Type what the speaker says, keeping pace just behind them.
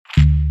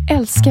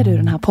Älskar du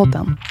den här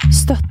podden?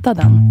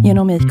 Stötta den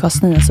genom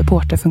IKAs nya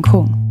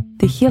supporterfunktion.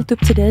 Det är helt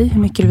upp till dig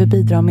hur mycket du vill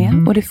bidra med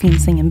och det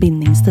finns ingen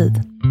bindningstid.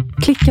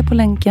 Klicka på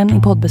länken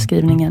i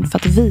poddbeskrivningen för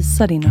att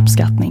visa din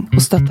uppskattning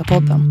och stötta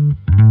podden.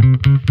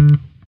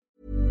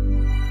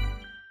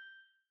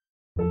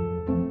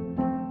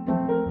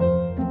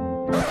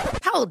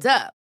 Hold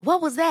up.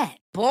 What was that?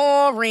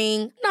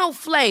 Boring. No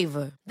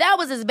flavor. That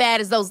was as bad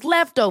as those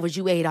leftovers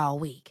you ate all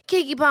week.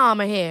 Keke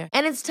Palmer here,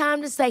 and it's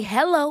time to say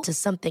hello to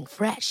something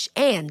fresh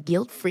and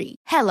guilt-free.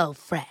 Hello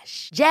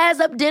Fresh. Jazz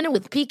up dinner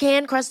with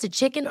pecan-crusted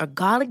chicken or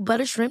garlic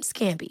butter shrimp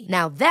scampi.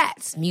 Now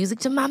that's music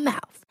to my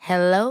mouth.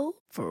 Hello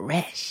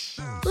Fresh.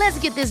 Let's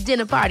get this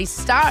dinner party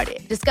started.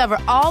 Discover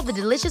all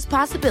the delicious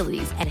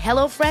possibilities at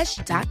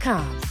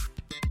hellofresh.com.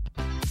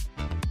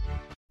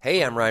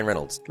 Hey, I'm Ryan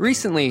Reynolds.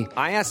 Recently,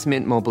 I asked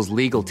Mint Mobile's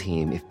legal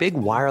team if big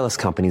wireless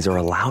companies are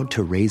allowed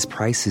to raise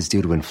prices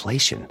due to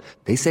inflation.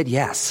 They said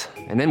yes.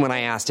 And then when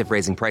I asked if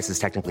raising prices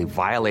technically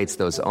violates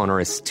those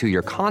onerous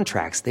two-year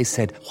contracts, they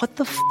said, "What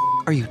the f***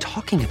 are you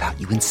talking about,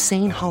 you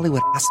insane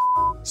Hollywood ass?"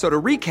 So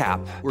to recap,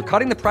 we're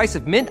cutting the price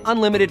of Mint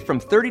Unlimited from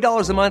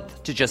 $30 a month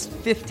to just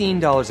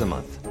 $15 a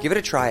month. Give it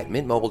a try at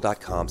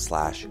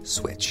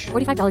mintmobile.com/switch.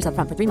 $45 up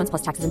front for 3 months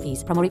plus taxes and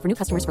fees. Promo rate for new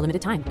customers for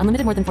limited time.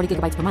 Unlimited more than 40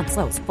 gigabytes per month.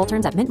 Slows full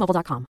terms at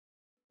mintmobile.com.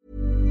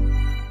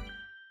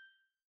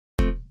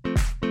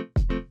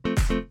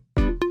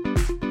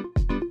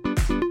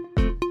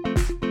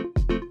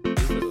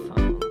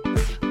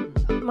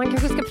 Man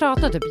kanske ska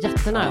prata typ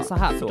jättenära så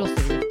här, för då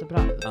ser det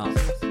jättebra ut. Ja.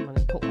 Så måste man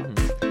på.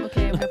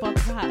 Okej, jag pratar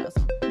så här alltså.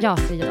 Ja,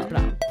 det är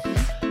jättebra.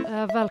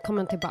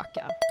 Välkommen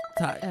tillbaka.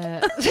 Tack.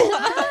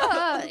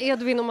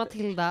 Edvin och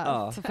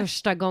Matilda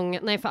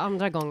för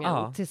andra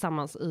gången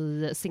tillsammans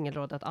i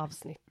Singelrådet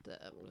avsnitt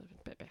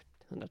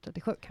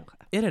 137 kanske.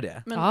 Är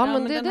det?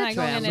 Men det den här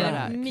tror jag gången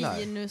är det Jäklar.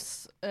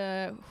 minus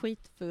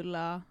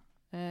skitfulla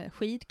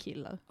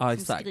skidkillar Ja, som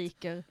exakt.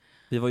 skriker.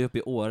 Vi var ju uppe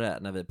i Åre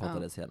när vi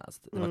poddade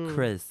senast. Det var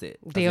crazy.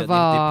 Det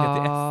var... Det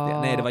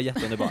PTSD. Nej, det var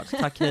jätteunderbart.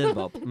 Tack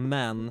Hejbob.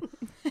 Men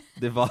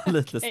det var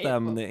lite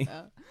stämning.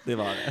 Det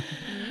var det.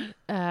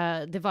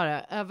 Det var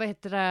det. Vad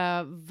heter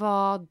det?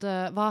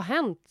 Vad har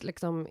hänt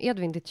liksom?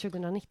 Edvin, ditt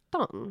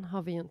 2019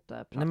 har vi ju inte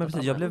pratat Nej, men precis.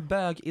 om Jag än. blev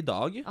bög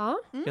idag. Ja.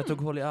 Jag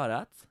tog hål i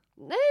örat.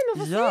 Nej, men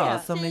vad Ja,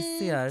 se. som ni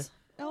ser.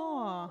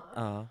 Ja.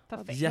 Ja.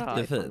 Perfekt.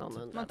 Jättefint.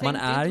 Man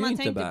är ju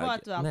inte tänkte bög. bara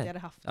att du alltid Nej. hade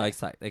haft det. Ja,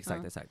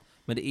 exakt.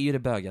 Men det är ju det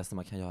bögigaste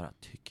man kan göra,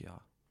 tycker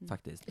jag.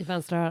 Faktiskt. I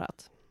vänstra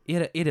örat.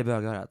 Är det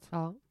bögörat?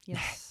 Ja.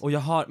 Yes. Och jag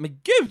har,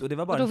 men gud! Och det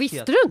var bara Och då en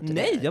visste du inte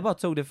Nej, det? jag bara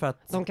tog det för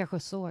att... De kanske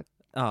såg.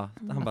 Ja,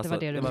 han bara det var så, det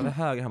du jag bara ville.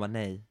 höger, han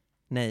bara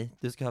nej,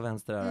 du ska ha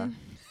vänster öra.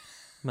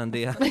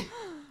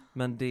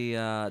 Men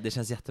det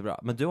känns jättebra.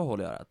 Men du har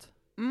hål i örat.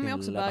 Jag har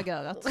också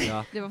bögörat.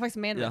 Ja. Det var faktiskt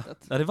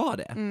medvetet. Ja, det var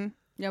det.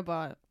 Jag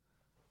bara,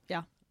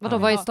 Vadå,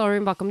 vad är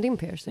storyn bakom din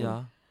piercing?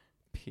 Ja.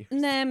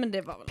 nej men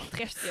det var väl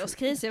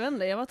 30-årskris, jag vet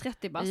inte. Jag var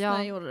 30 bast Ja. när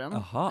jag gjorde den.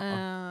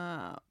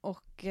 Jaha.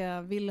 Och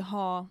ville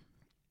ha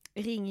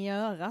ring i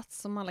örat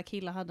som alla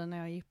killar hade när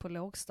jag gick på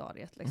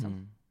lågstadiet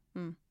liksom.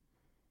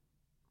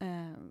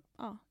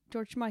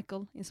 George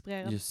Michael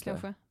inspirerat Just det.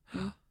 kanske.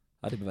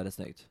 Ja, det blev väldigt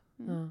snyggt.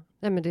 Ja.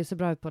 Nej, men det ser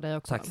bra ut på dig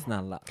också. Tack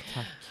snälla.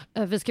 Tack.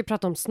 Vi ska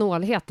prata om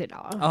snålhet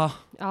idag.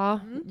 Ja.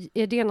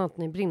 Är det något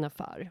ni brinner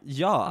för?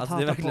 Ja, alltså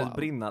det är hata verkligen på.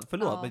 brinnande.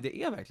 Förlåt, Ja. men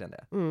det är verkligen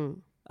det.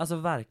 Mm. Alltså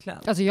verkligen.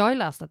 Alltså jag har ju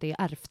läst att det är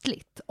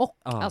ärftligt och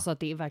Ja. alltså att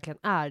det verkligen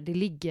är, det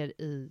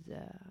ligger i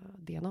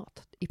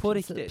DNA-t i På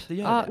princip. riktigt, det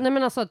gör Ja, det. nej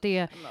men alltså att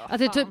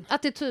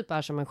det typ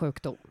är som en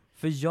sjukdom.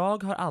 För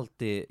jag har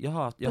alltid, jag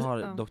har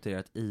Ja.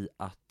 doktorerat i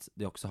att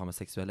det också har med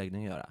sexuell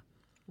läggning att göra.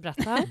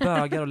 Berätta,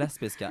 Bögar och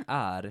lesbiska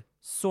är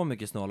så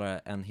mycket snålare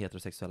än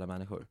heterosexuella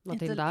människor.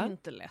 Matilda.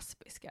 Inte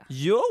lesbiska.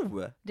 Jo!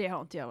 Det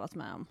har inte jag varit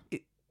med om.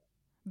 Ingen!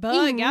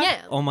 Bögar.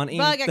 Om man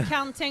inte... Bögar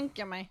kan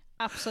tänka mig.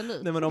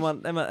 Absolut. Nej men om man...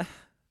 Nej, men...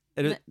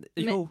 Är du...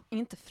 Jo. Men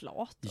inte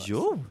flator.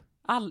 Jo!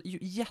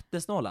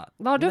 Jättesnåla.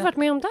 Vad har du Men- varit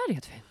med om där,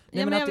 Edvin?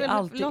 Nej, men att det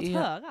alltid låt är...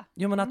 höra.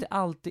 Jo men att det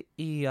alltid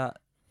är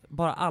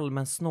bara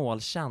allmän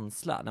snål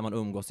känsla när man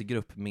umgås i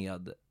grupp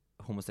med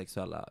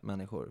homosexuella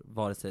människor,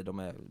 vare sig de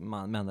är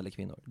män eller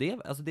kvinnor. Det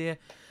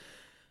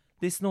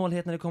är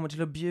snålhet när det kommer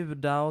till att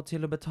bjuda och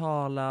till att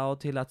betala och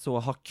till att så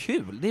ha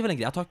kul. Det är väl en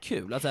grej, att ha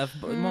kul. Alltså,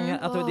 många,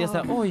 att det är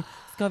såhär, oj,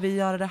 ska vi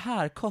göra det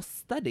här?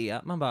 Kostar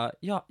det? Man bara,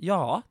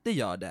 ja, det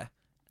gör det.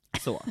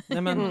 Så.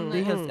 Nej men, det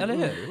är helt, eller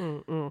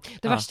hur?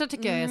 Det värsta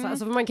tycker jag är så,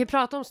 alltså, för man kan ju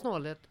prata om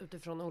snålhet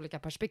utifrån olika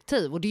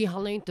perspektiv och det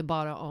handlar ju inte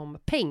bara om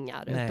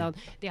pengar. Nej. Utan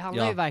det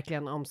handlar ju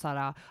verkligen om så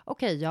här: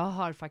 okej, jag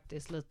har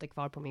faktiskt lite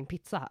kvar på min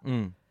pizza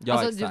här. Ja,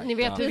 alltså, exakt. ni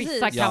vet hur Precis.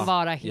 vissa kan Ja.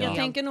 vara Ja. helt... Jag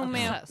tänker nog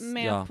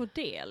mer Ja. på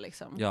det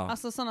liksom. Ja.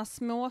 Alltså sådana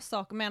små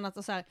saker, men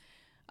att så här,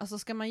 alltså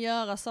ska man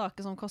göra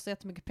saker som kostar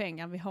jättemycket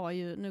pengar, vi har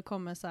ju, nu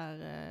kommer så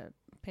här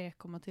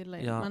PK till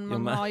Ja, men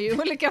man har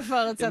ju olika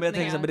förutsättningar. Men jag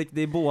tänker så här, men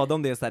det är både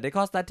om det är så här, det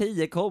kostar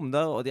 10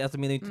 kronor och det, alltså,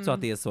 men det är inte så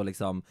att det är så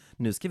liksom,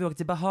 nu ska vi åka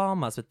till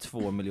Bahamas för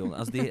 2 miljoner.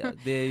 Alltså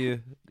det är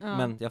ju,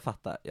 men jag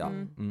fattar, ja.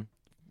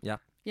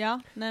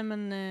 Ja, nej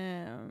men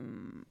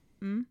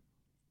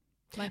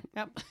Nej.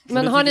 Ja.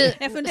 Men har ni...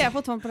 Jag funderar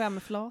fortfarande på det här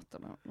med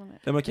flatorna. Ja,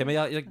 men okej,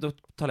 men då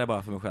talar jag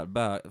bara för mig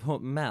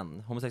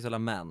själv. Homosexuella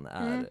män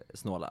är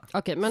snåla.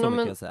 Okej, men så om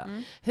mycket jag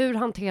säga. hur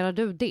hanterar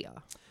du det?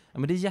 Ja,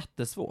 men det är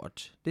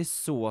jättesvårt. Det är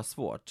så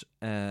svårt.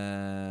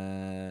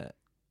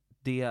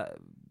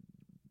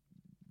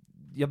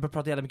 Jag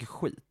pratar jävla mycket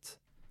skit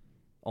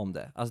om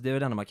det. Alltså det är väl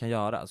det enda man kan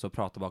göra, så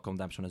prata bakom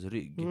den personens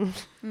rygg.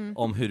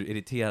 Om hur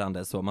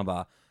irriterande så man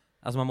bara,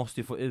 alltså man måste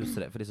ju få ut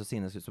det, för det är så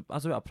sinnessjukt.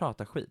 Alltså jag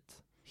pratar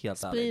skit.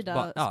 Helt ärligt.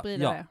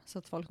 Sprida det så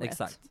att folk vet.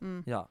 Exakt.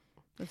 Ja.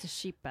 That's a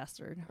cheap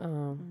bastard.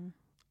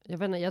 Jag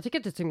vet inte, jag tycker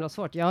att det är så himla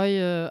svårt. Jag är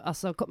ju,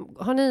 alltså,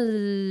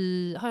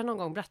 har jag någon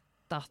gång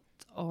berättat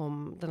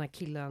om den här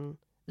killen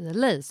i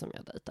LA som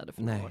jag dejtade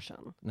för några år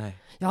sedan? Nej.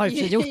 Jag har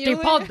inte gjort det i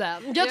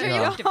podden. Jag tror jag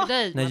har gjort det för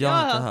dig. Nej, jag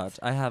har inte hört.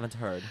 I haven't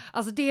heard.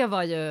 Alltså det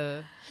var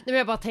ju, nu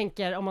jag bara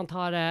tänker om man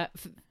tar det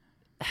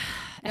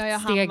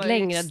ett han steg var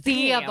längre.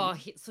 extrem. Det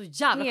var så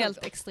jävla Helt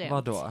sjukt. extremt.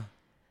 Vadå?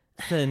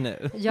 Säg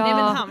nu. Ja. Nej,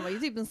 men han var ju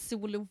typ en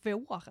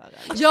solovårare.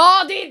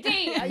 Ja, det är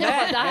det! Jag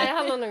bara, det här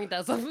handlar nog inte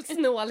ens om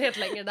snålhet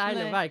längre. Det här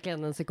är nog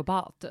verkligen en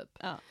psykopat typ.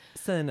 Ja.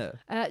 Säg nu.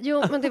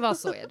 Jo, men det var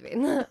så,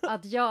 Edvin,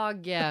 att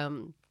jag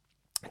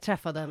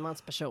träffade en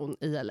mansperson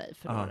i LA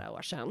för några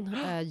år sedan.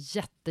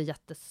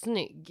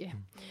 Jättesnygg.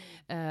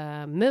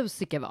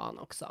 Musiker var han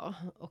också.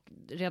 Och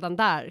redan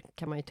där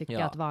kan man ju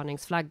tycka att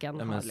varningsflaggan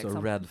har liksom...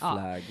 så red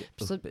flag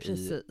uppe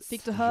precis.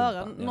 Fick du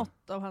höra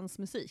något av hans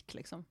musik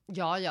liksom?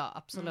 Ja,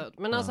 absolut.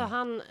 Men alltså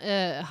han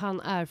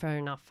är fair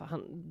enough.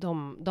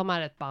 De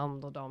är ett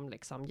band och de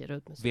liksom ger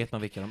ut musik. Vet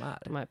man vilka de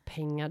är? De har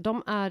pengar.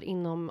 De är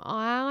inom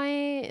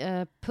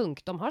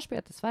punk. De har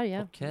spelat i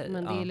Sverige. Okej,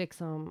 men det är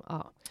liksom,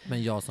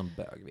 Men jag som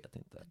bög vet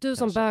inte. Du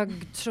som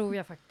bög tror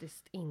jag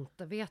faktiskt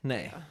inte vet.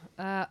 Nej.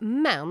 det.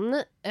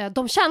 Men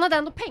de tjänade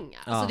ändå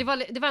pengar. Ja. Så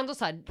det var ändå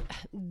så här,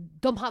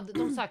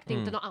 de sökte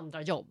inte några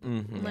andra jobb.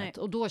 Nej.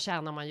 Och då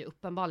tjänar man ju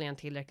uppenbarligen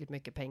tillräckligt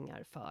mycket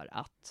pengar för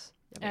att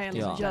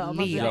gör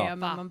man det, men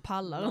man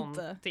pallar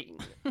någonting.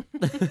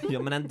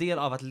 Ja, men en del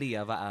av att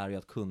leva är ju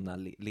att kunna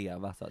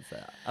leva, så att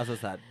säga. Alltså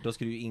så här, då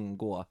ska du ju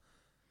ingå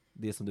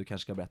det som du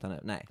kanske ska berätta nu.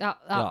 Nej.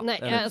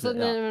 Nej,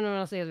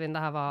 alltså Edvin, det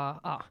här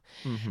var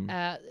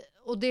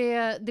och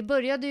det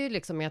började ju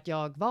liksom med att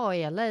jag var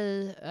i LA.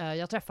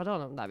 Jag träffade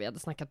honom där. Vi hade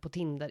snackat på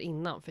Tinder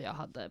innan, för jag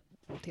hade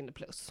Tinder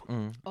plus.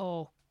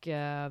 Och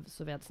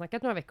så vi hade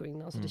snackat några veckor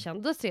innan, så det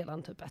kändes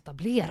redan typ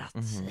etablerat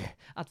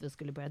att vi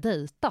skulle börja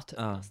dejta typ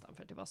nästan,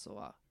 för det var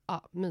så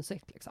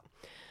mysigt liksom.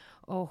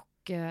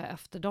 Och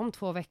efter de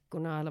 2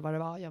 veckorna eller vad det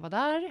var jag var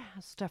där,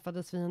 så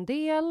träffades vi en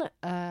del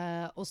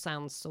och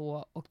sen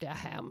så åkte jag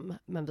hem,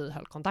 men vi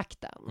höll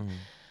kontakten.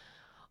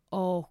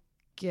 Och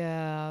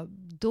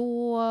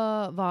då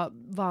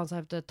var han så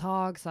här efter ett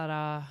tag så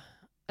här,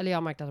 eller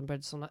jag märkte att han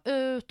började såna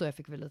ut och jag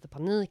fick väl lite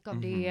panik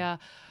av det.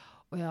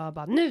 Och jag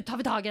bara, nu tar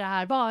vi tag i det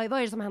här. Vad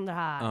är det som händer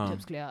här?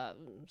 Typ skulle jag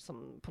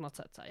som på något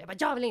sätt så här, jag bara,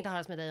 jag vill inte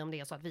höras med dig om det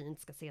är så att vi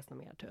inte ska ses något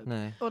mer typ.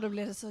 Nej. Och då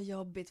blev det så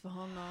jobbigt för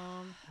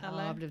honom.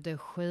 Eller? Ja, blev det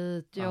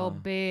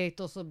skitjobbigt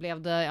och så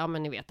blev det, ja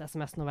men ni vet,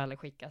 sms-noveller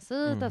skickas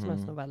hit,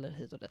 sms-noveller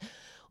hit och dit.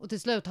 Och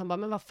till slut han bara,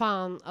 men vad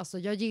fan, alltså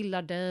jag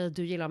gillar dig,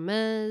 du gillar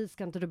mig,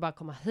 ska inte du bara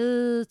komma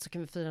hit så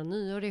kan vi fira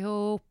nyår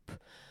ihop?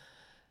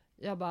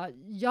 Jag bara,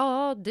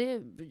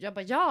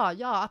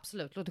 ja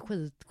absolut, låter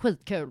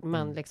skitkul,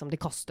 men liksom det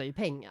kostar ju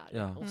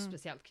pengar. Och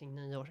speciellt kring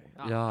nyår.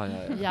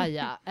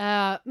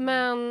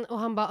 Men, och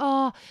han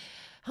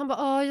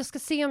bara, jag ska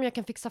se om jag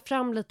kan fixa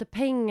fram lite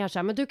pengar så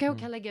här, men du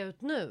kanske kan lägga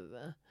ut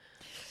nu.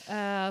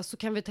 Så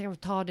kan vi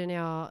ta det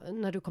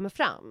när du kommer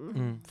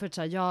fram. För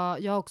så här,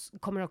 jag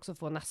kommer också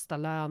få nästa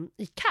lön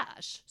i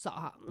cash, sa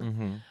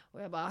han.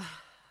 Och jag bara,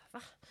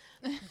 va?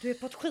 Du är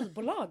på ett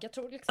skivbolag, jag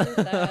tror liksom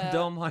inte...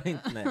 De har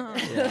inte,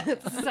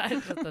 så här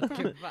litet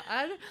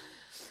kuvert.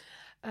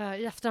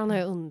 I efterhand har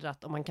jag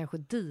undrat om man kanske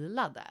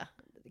dealade.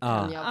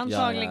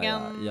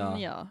 Antagligen,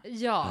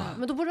 ja.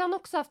 Men då borde han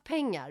också haft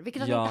pengar,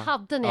 vilket han inte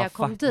hade när jag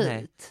kom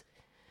dit.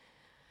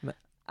 Men,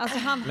 alltså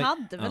han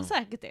hade väl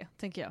säkert det,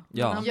 tänker jag.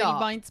 Ja. Men han ville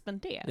bara inte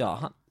spendera. Ja,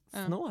 han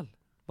snål.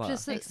 Bara.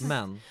 Precis.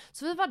 Men.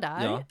 Så vi var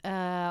där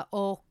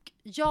och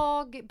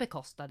jag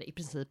bekostade i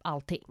princip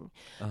allting.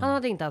 Han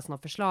hade inte ens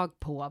något förslag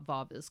på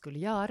vad vi skulle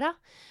göra.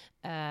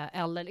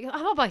 Eller,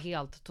 han var bara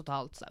helt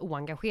totalt så här,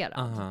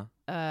 oengagerad.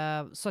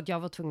 Så att jag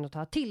var tvungen att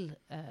ta till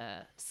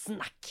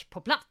snack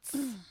på plats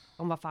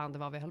om vad fan det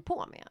var vi höll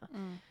på med.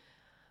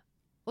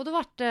 Och då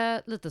var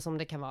det lite som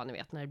det kan vara, ni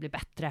vet, när det blir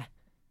bättre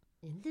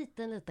i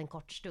en liten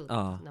kort stund.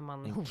 När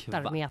man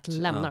hotar med att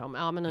lämna dem.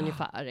 Ja, men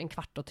ungefär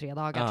 1/4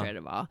 dagar tror jag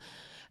det var.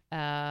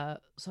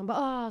 Så han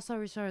bara,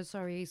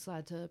 sorry,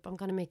 så typ, I'm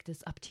gonna make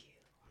this up to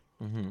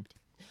you.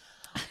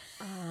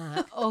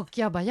 Och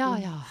jag bara,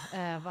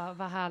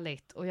 vad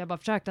härligt. Och jag bara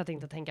försökte att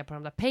inte tänka på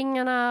de där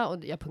pengarna.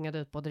 Och jag pungade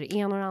ut både det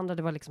ena och det andra.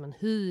 Det var liksom en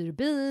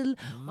hyrbil.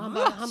 Och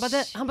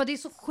han bara, det är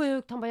så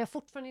sjukt. Han bara, jag har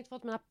fortfarande inte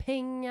fått mina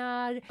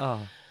pengar.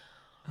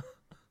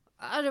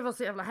 Det var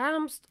så jävla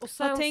hemskt. Och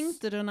sen... Vad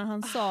tänkte du när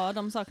han sa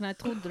de sakerna?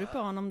 Trodde du på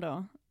honom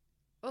då?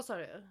 Vad sa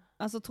du?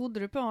 Alltså trodde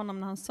du på honom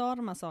när han sa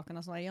de här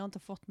sakerna? Så jag har inte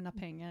fått mina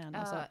pengar än.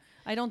 Alltså,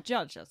 I don't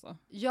judge alltså.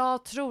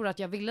 Jag tror att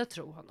jag ville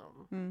tro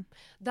honom. Mm.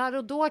 Där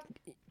och då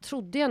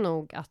trodde jag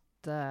nog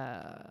att...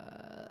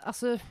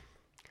 alltså...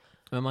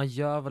 Men man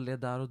gör väl det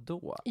där och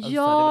då? Alltså,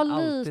 Ja, det är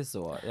väl alltid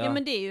så. Ja,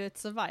 men det är ju ett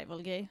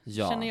survival-grej.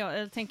 Ja. Känner jag,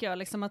 eller tänker jag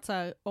liksom att så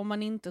här, om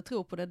man inte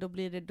tror på det, då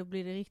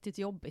blir det riktigt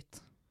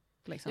jobbigt.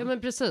 Liksom. Ja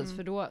men precis,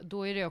 för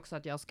då är det också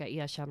att jag ska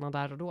erkänna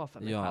där och då för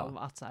mig själv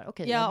att så här,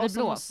 okej, jag ja, blir och så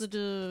blåst. måste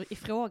du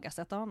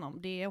ifrågasätta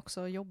honom. Det är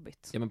också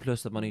jobbigt. Ja, men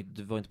plus att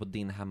du var inte på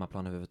din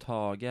hemmaplan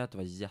överhuvudtaget. Du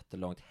var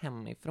jättelångt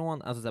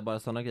hemifrån. Alltså så här, bara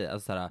sådana grejer.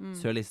 Alltså såhär,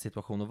 surrealistisk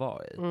situation att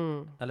vara i.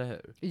 Eller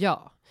hur?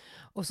 Ja.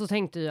 Och så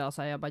tänkte jag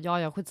så här, jag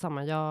bara,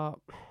 skitsamma,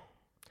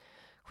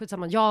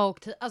 jag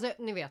och alltså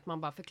ni vet,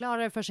 man bara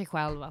förklarar för sig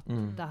själv att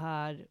det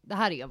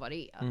här är vad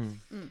det är.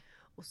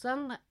 Och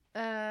sen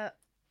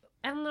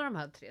en av de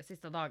här 3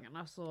 sista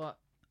dagarna så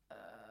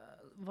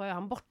var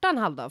han borta en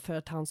halv dag för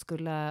att han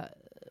skulle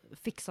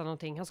fixa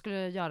någonting. Han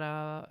skulle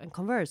göra en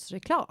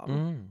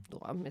Converse-reklam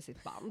då med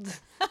sitt band.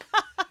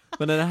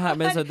 Men det här,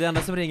 men så det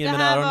enda som ringer i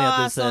mina öron är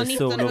att du säger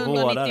sol och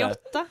vårare.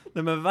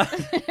 Nej men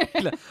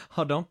verkligen.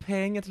 Har de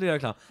pengar till att göra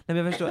reklam? Nej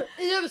men jag förstår.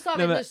 I USA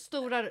är det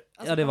stora, alltså,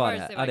 ja det var det.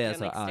 Converse Ja det är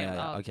så. extremt.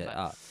 Ja okej.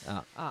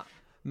 Ja.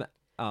 Men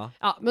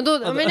men då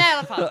men i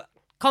alla fall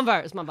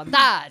Converse, man bara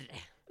där.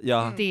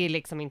 Ja. Det är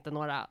liksom inte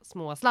några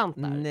små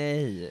slantar.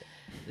 Nej.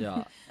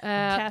 Ja.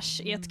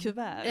 Cash i ett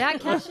kuvert. Ja,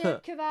 cash i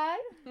ett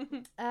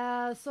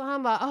kuvert. Så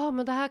han bara,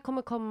 men det här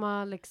kommer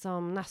komma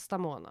liksom nästa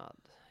månad.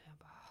 Jag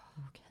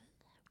bara,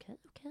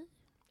 okej.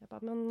 Jag bara,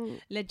 men...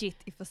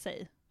 Legit i och för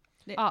sig.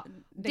 Det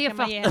fattar kan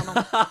man ge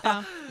honom.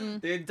 Ja.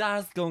 Det är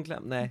där skon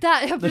kläm. Nej.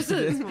 Där, ja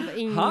precis.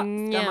 Ingen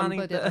man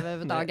budget inte?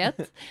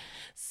 överhuvudtaget.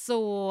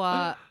 Så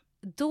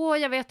då,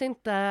 jag vet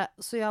inte,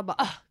 så jag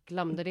bara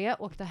glömde det,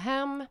 åkte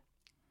hem.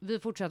 Vi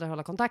fortsätter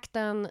hålla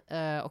kontakten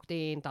och det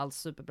är inte alls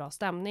superbra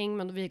stämning,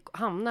 men vi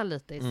hamnar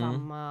lite i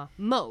samma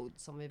mode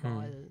som vi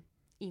var i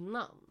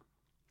innan.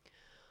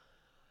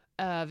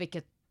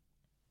 Vilket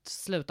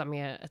slutar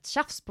med ett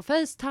tjafs på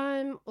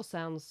FaceTime och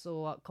sen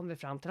så kommer vi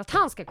fram till att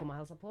han ska komma och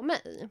hälsa på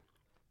mig.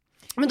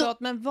 Men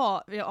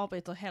jag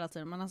avbryter hela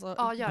tiden, men alltså,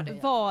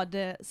 var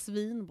det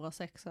svinbra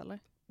sex eller?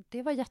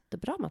 Det var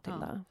jättebra,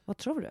 Matilda. Ja. Vad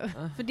tror du?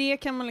 För det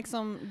kan man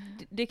liksom,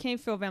 det kan ju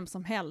få vem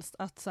som helst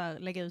att så här,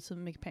 lägga ut hur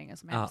mycket pengar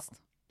som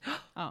helst.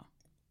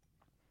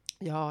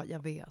 Ja, jag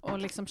vet. Och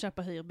liksom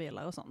köpa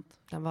hyrbilar och sånt.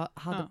 Den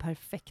hade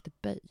perfekt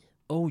böj.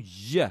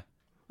 Oj!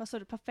 Vad sa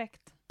du?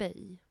 Perfekt?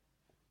 Böj.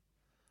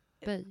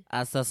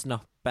 Alltså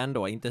snoppen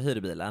då, inte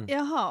hyrbilen.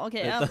 Jaha,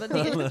 okej.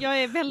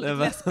 Jag är väldigt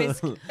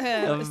lesbisk.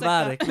 Ja,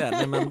 verkligen.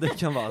 Nej, men det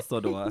kan vara så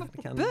då.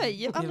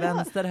 Böj? Till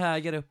vänster,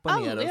 höger, upp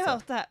och ner. Aldrig och så.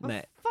 hört det här.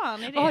 Nej. Vad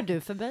fan är det? Vad har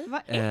du för böj?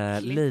 Vad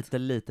äckligt.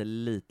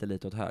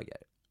 Lite åt höger.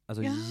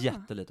 Alltså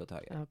jättelite åt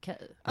höger. Okej.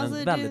 Men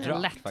Alltså, väldigt det-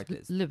 rakt Lätt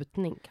faktiskt.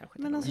 lutning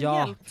kanske. Men alltså,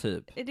 Ja, hjälp.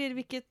 typ. Är det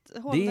vilket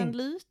håll Det är- den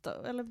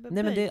lutar? Eller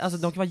Nej men det, alltså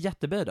de kan vara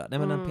jätteböjda. Nej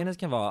men en Mm. penis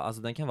kan vara,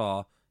 alltså den kan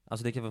vara,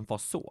 alltså det kan vara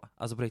så.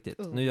 Alltså på riktigt.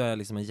 Nu gör jag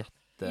liksom en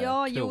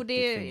Ja, jo, krokigt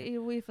det finger. är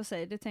jo, i och för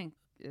sig. Det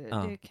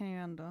kan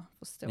jag ändå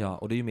förstå. Ja,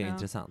 och det är ju mer Ja.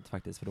 intressant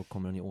faktiskt, för då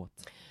kommer den ju åt.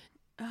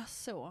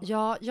 Så.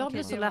 Ja, jag Okej,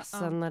 blir så det var-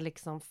 ledsen när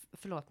liksom,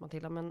 förlåt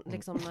Matilda, men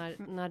liksom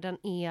när den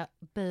är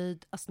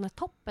böjd, alltså när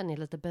toppen är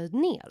lite böjd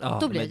ner, Ja,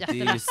 då blir jag men det är ju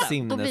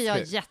jätteledsen. Då blir jag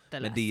sinnessjukt.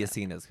 jätteledsen. Men det är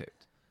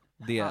sinnessjukt.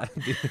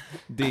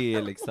 Det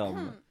är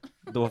liksom,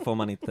 då får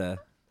man inte,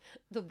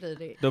 Då blir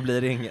det... då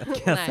blir det inget kan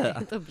jag Nej,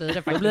 säga. då blir det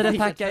Då faktiskt blir det inget.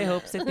 packa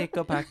ihop sitt pick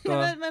och pack och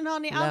Men har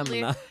ni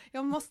aldrig,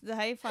 lämna. det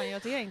här är fan,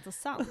 jag tycker det är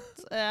intressant.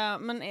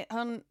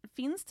 Men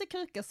finns det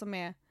kukar som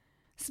är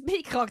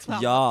spikrakt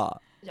framåt? Ja,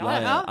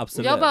 Ja.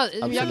 absolut. Jag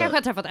absolut. kanske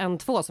har träffat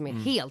 1-2 som är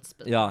helt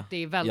spik. Ja. Det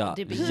är väldigt, Ja,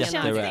 det blir Hur känns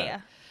jätterare.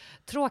 det?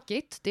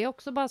 tråkigt. Det är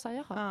också bara så här,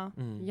 jaha.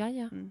 Ja.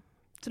 Ja.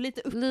 Så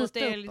lite uppåt, Lite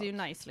det är uppåt. ju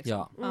nice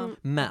liksom. Ja. Mm.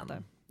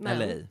 Men, Men.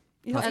 LA,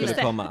 Ja, han skulle just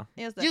det. komma.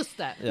 Just det. Just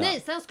det. Ja.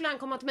 Nej, sen skulle han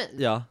komma till mig.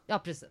 Ja, Ja,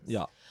 precis.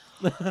 ja.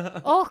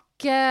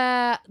 Och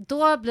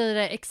då blir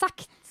det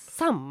exakt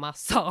samma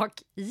sak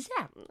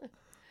igen.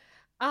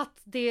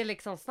 Att det är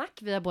liksom snack,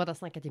 vi har båda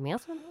snackat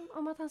gemensamt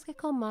om att han ska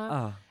komma.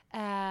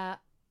 Ah.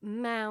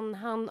 Men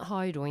han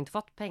har ju då inte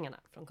fått pengarna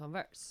från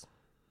Converse.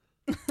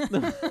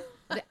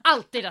 Det är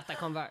alltid detta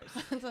Converse.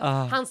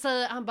 Han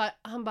säger,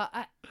 han bara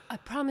I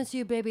promise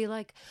you baby,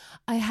 like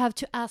I have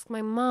to ask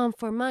my mom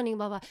for money.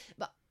 Bara,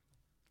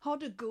 Har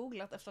du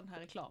googlat efter den här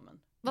reklamen?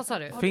 vad sa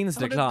du?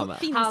 Finns reklamen?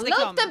 Finns Han la upp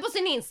reklamen? den på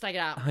sin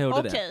Instagram. Han gjorde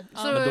Okej. det.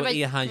 Så Men då var-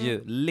 är han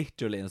ju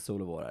literally en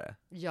solovårare.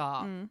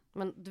 Ja,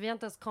 men vi har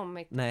inte ens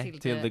kommit Nej,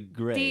 till till the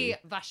grey. det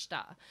värsta.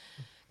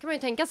 Kan man ju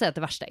tänka sig att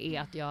det värsta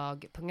är att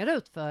jag pungar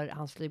ut för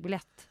hans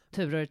flygbiljett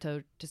tur och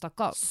retur till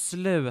Stockholm.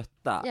 Sluta!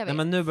 Jag Nej vet.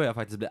 men nu börjar jag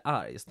faktiskt bli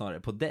arg snarare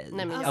på dig.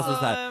 Nej, men alltså, så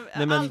här,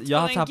 nej men allt jag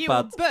har för en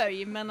tappat, god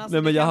böj, men alltså,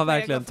 nej men det jag har kanske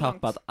verkligen går för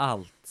långt. tappat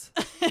allt.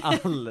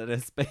 All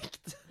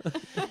respekt.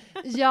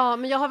 Ja,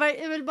 men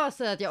jag vill bara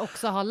säga att jag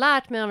också har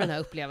lärt mig av den här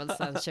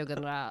upplevelsen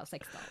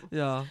 2016.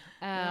 Ja.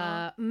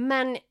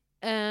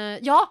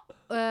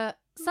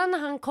 Sen när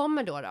han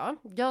kommer då,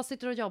 jag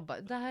sitter och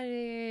jobbar.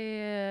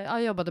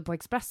 Jag jobbade på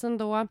Expressen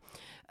då.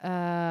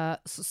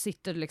 Så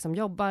sitter liksom,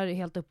 jobbar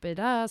helt uppe i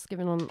det,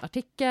 skriver någon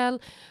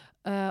artikel.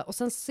 Och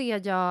sen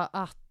ser jag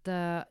att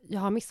jag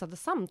har missat ett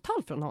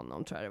samtal från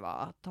honom, tror jag det var.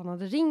 Att han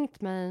hade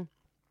ringt mig.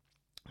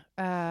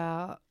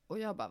 Och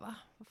jag bara, va?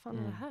 Vad fan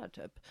är det här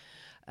typ?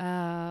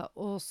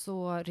 Och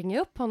så ringer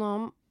jag upp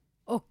honom.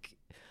 Och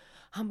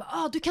han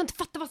bara, du kan inte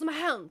fatta vad som har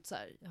hänt. Så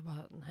här. Jag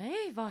bara,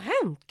 nej, vad har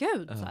hänt?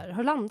 Gud, så här,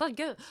 har landat,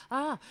 gud.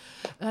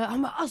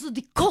 Han bara, alltså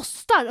det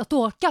kostar att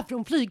åka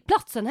från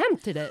flygplatsen hem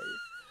till dig.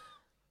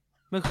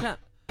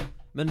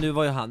 Men nu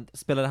var ju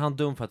spelade han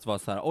dum för att vara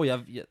så här, ja,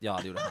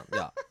 det gjorde han,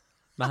 ja.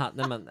 Men han,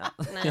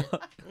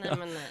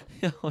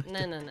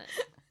 nej.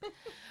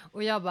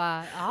 Och jag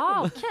bara,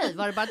 okej,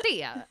 var det bara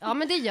det? Ja,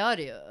 men det gör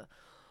det ju.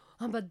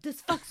 Han bara,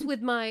 this fucks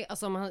with my,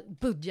 alltså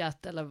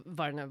budget eller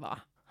vad det nu var.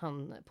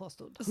 Han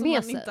påstod. Som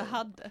man inte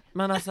hade.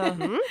 Men alltså...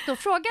 Då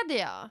frågade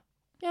jag.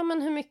 Ja,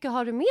 men hur mycket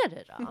har du med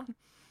dig då?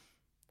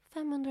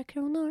 500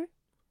 kronor.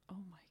 Oh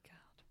my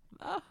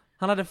god.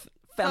 Han hade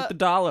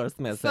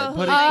 $50 med sig.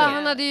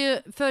 Han hade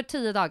ju för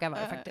 10 dagar var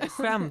det faktiskt.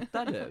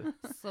 Skämtar du?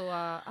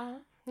 Så,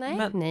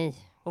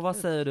 nej. Och vad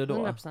säger du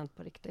då? 100%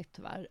 på riktigt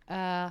tyvärr.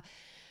 Men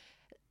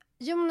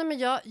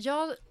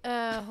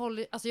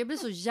jag blir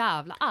så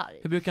jävla arg.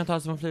 Hur brukar han ta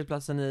sig från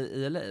flygplatsen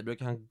i LA?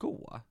 Brukar han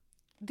gå?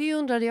 Det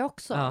undrade jag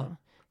också. Ja.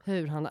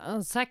 Hur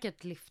han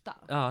säkert lyfta.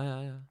 Ja.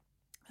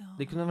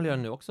 Det kunde han väl göra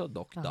nu också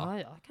dock då?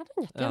 Ja, kan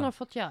han jättegärna ha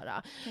fått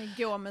göra.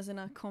 Gå med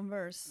sina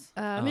Converse.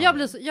 Men jag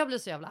blir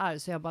så jävla arg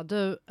så jag bara,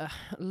 du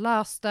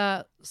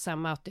löste,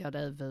 sen möter jag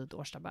dig vid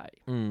Årstaberg.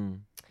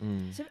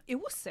 Så det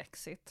är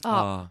osexigt.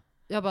 Ja.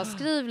 Jag bara,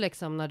 skriv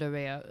liksom när du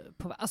är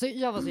på... Alltså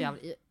jag var så jävla...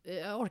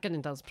 Jag orkade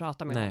inte ens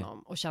prata med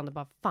honom. Och kände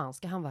bara, fan,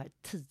 ska han vara här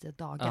 10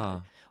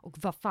 dagar? Och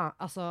vad fan,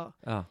 alltså...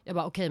 Jag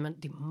bara, okej, men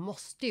det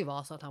måste ju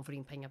vara så att han får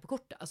in pengar på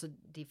kortet. Alltså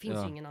det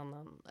finns ju ingen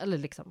annan... Eller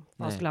liksom,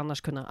 vad skulle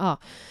annars kunna...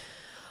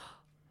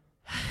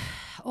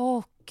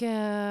 Och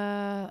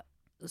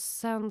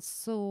sen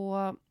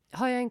så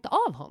hör jag inte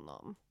av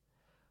honom.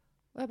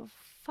 Och jag bara,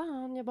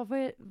 fan,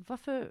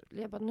 varför?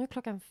 Jag bara, nu är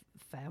klockan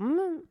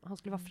 5. Han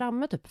skulle vara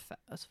framme typ 5.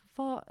 Alltså,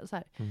 så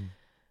här.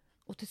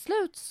 Och till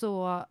slut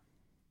så,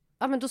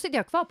 men då sitter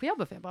jag kvar på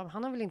jobbet för jag bara,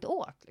 han har väl inte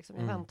åkt liksom.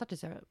 Jag väntar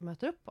tills jag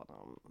möter upp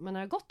honom. Men när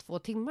det har gått 2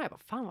 timmar, jag bara,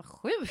 fan vad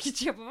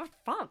sjukt. Jag bara, vad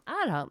fan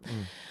är han?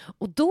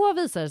 Och då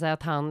visar det sig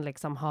att han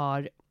liksom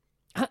har,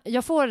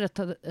 jag får ett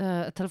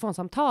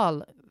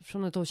telefonsamtal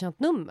från ett okänt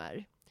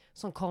nummer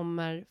som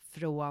kommer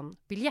från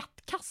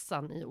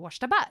biljettkassan i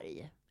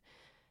Årstaberg.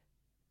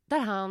 Där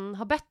han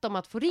har bett om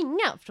att få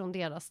ringa från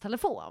deras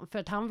telefon. För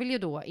att han vill ju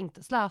då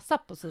inte slösa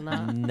på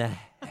sina...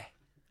 Nej.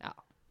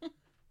 Ja.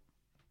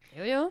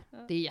 Jo.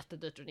 Det är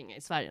jättedyrt att ringa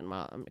i Sverige när man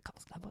har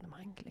amerikanska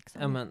abonnemang.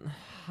 Liksom. Ja men,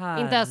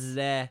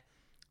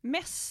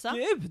 Mässa.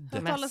 Gud!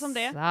 Hört talas om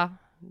det.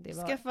 Det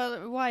var... Skaffa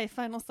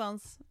wifi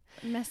någonstans.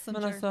 Messenger.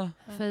 Men alltså...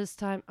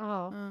 FaceTime,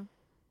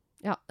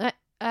 Ja, nej.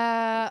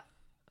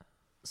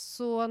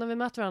 Så när vi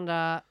möter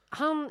varandra,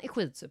 han är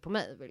skitsur på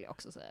mig, vill jag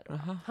också säga då.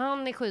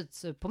 Han är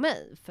skitsur på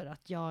mig för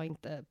att jag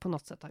inte på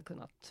något sätt har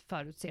kunnat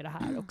förutse det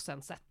här och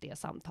sen sett det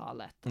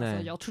samtalet.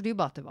 Alltså, jag trodde ju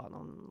bara att det var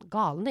någon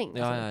galning.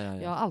 Ja.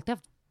 Jag har alltid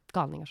haft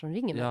galningar som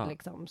ringer mig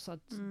liksom. Så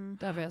att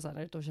där var jag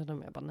såhär, då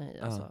kände jag bara nej.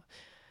 Alltså.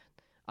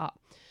 Ja.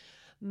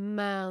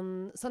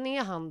 Men sen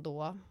är han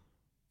då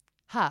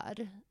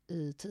här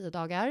i 10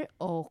 dagar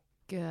och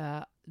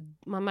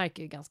man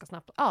märker ju ganska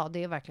snabbt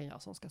det är verkligen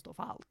jag som ska stå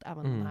för allt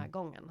även den här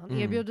gången. Han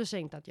erbjuder sig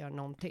inte att göra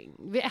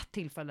någonting. Vid ett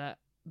tillfälle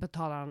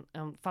betalar han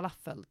en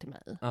falafel till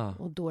mig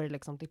och då är det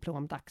liksom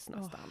diplomdags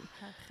nästan.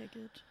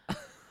 Herregud.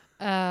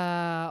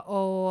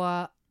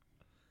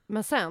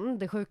 Men sen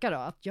det sjuka då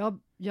att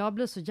jag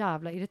blir så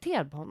jävla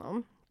irriterad på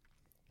honom.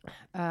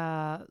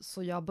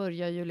 Så jag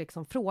börjar ju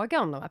liksom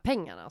fråga om de här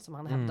pengarna som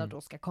han hävdar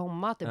då ska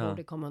komma, att det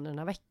borde komma under den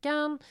här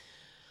veckan.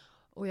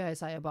 Och jag är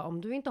så här, jag bara,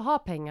 om du inte har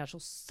pengar så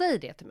säg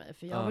det till mig.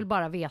 För jag vill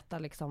bara veta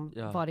liksom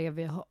vad det är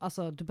vi har.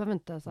 Alltså du behöver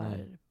inte så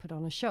här put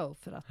on a show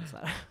för att så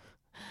här.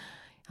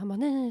 Han bara,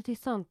 nej det är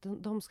sant,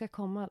 de ska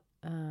komma.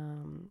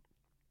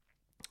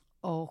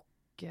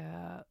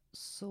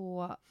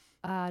 Så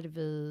är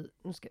vi,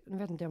 nu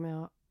vet inte om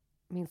jag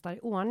minns där i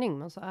ordning,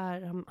 men så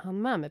är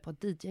han med mig på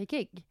ett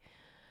DJ-gig.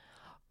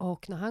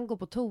 Och när han går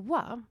på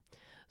toa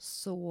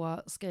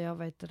så ska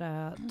jag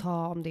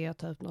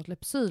ta upp något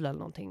Lypsyl eller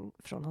någonting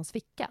från hans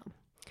ficka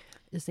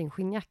i sin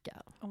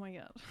skinnjacka. Oh my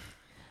god.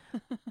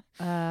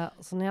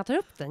 Så när jag tar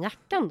upp den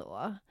jackan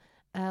då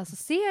så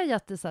ser jag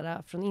att det så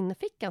här, från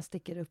innerfickan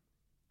sticker upp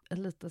ett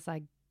lite så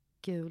här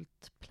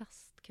gult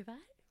plastkuvert,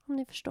 om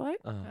ni förstår.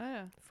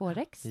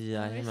 Forex.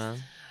 Jajamän.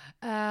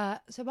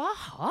 Så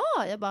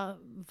jag bara,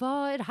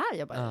 vad är det här?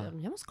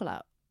 Jag måste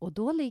kolla. Och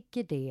då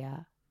ligger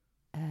det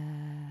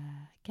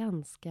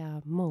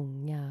ganska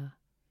många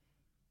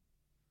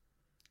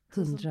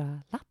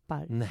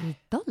 100-lappar i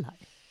dollar.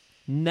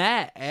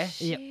 Nej!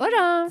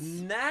 Jodå!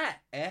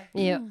 Nej!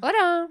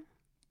 Jodå!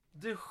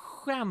 Du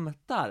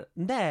skämtar?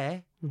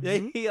 Nej! Jag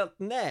är helt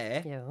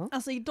nej! Jo.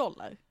 Alltså i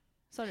dollar?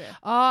 Sa du det?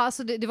 Ja,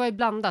 alltså det var ju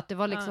blandat. Det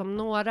var liksom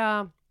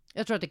några,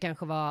 jag tror att det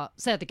kanske var,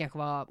 säg att det kanske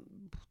var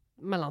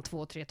mellan 2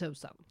 och 3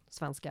 tusen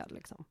svenskar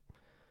liksom.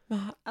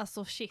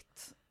 Alltså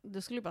shit,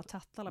 du skulle ju bara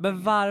tatta alla Men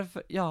pengar.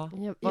 varför? Ja.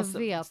 Jag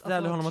vet,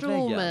 Ställer du honom mot tro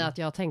väggen? mig att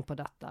jag har tänkt på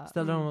detta.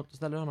 Ställer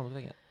du honom mot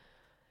väggen?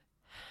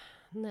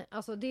 Nej,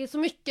 alltså det är så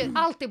mycket,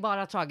 allt är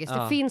bara tragiskt.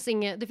 Ja.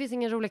 Det finns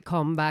ingen rolig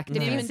comeback. Det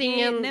Nej. finns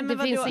ingen, nej, men det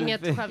vadå? finns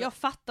inget själv... Jag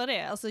fattar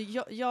det. Alltså,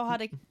 jag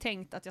hade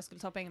tänkt att jag skulle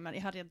ta pengar, men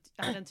jag hade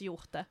inte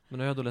gjort det. Men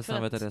nu har jag dåligt För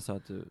samvete att- att jag sa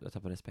att jag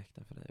tappar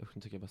respekten för dig. Usch,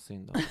 nu tycker jag bara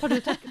synd om. Har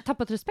du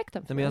tappat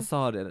respekten för Nej, men jag mig?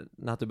 sa det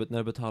när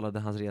du betalade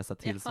hans resa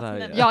till Ja,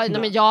 Sverige. nej. Ja,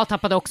 nej, men jag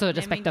tappade också men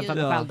respekten för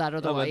gud. mig Ja. själv där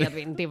och då, Ja, men-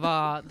 Edvin. Det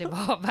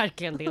var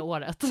verkligen det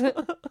året.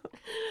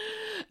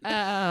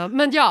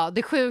 Men ja,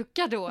 det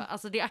sjuka då,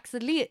 alltså det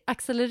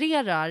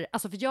accelererar,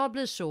 alltså för jag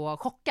blir så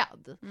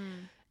chockad.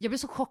 Jag blir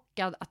så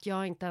chockad att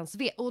jag inte ens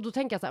vet. Och då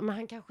tänker jag så här, men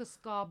han kanske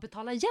ska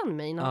betala igen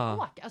mig innan han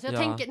åker. Alltså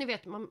jag tänker, ni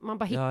vet, man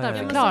bara hittar Ja, Ja,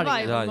 men förklaringar.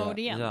 survival Ja,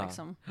 mode igen ja.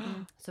 liksom.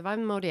 Survival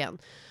mode igen.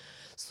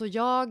 Så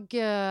jag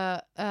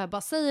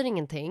bara säger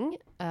ingenting.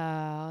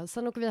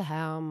 Sen åker vi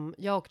hem.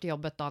 Jag åkte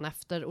jobbet dagen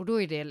efter. Och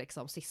då är det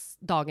liksom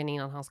dagen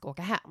innan han ska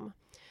åka hem.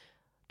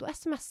 Då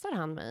smsar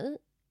han mig.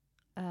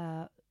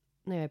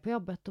 När jag är på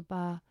jobbet och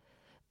bara...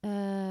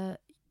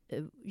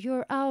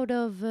 you're out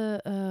of...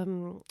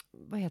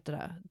 vad heter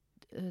det?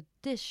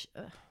 Dish...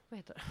 vad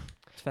heter det?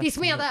 Tvätt-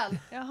 Diskmedel!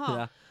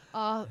 Jaha.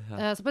 Ja.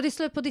 Ja, så bara det är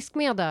slut på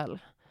diskmedel.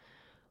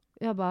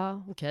 Jag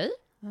bara, okej.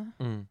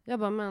 Mm. Jag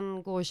bara,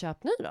 men gå och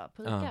köp ny då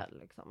på Ica Ja.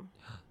 liksom.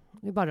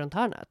 Det är bara runt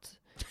hörnet.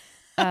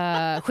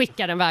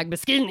 Skickar en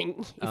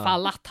vägbeskrivning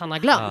ifall att han har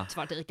glömt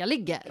vart Ica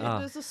ligger. Ja.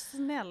 Du är så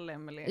snäll,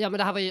 Emily. Ja, men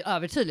det här var ju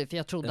övertydligt för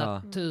jag trodde Ja.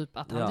 att, typ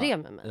att han Ja. drev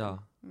med mig. Ja.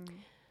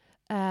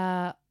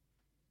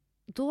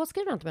 Då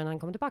skriver han till mig när han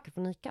kommer tillbaka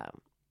från Ica.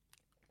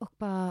 Och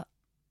bara,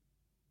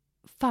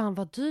 fan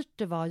vad dyrt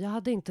det var, jag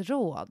hade inte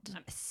råd.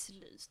 Nej, men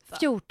sluta.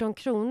 14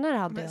 kronor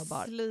hade Men jag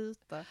bara.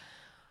 sluta.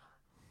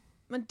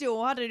 Men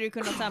då hade du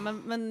kunnat säga,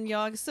 men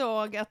jag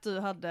såg att du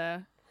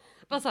hade...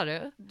 Vad sa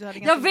du? Du hade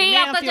Jag ganska mycket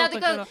vet mer än att jag hade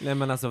 14 kunnat- kronor. Nej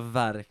men alltså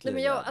verkligen.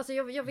 Nej,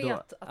 men jag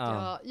vet Då-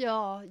 att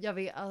ja. jag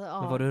vet.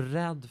 Ja. Men var du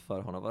rädd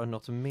för honom? Var det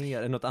något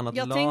mer? Något annat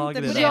Jag lager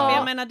tänkte i på det, det? för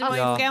jag menar, du var ju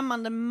Ja. en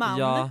främmande man.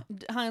 Ja.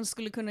 Han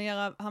skulle kunna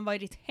göra, han var i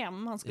ditt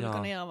hem, han skulle Ja.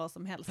 kunna göra vad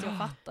som helst. Jag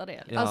fattar det.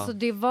 Liksom. Ja. Alltså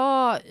det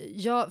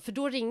var, för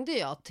då ringde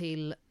jag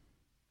till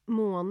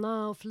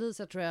Mona och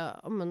Felicia tror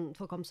jag, men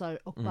 2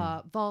 kompisar och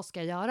bara, vad ska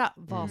jag göra?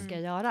 Vad ska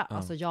jag göra?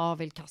 Alltså jag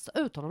vill kasta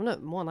ut honom nu.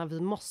 Mona, vi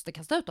måste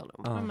kasta ut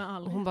honom. Ja. Men Och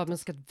aldrig. hon bara, men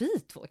ska vi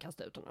 2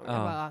 kasta ut honom? Ja.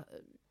 Jag bara,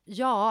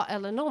 ja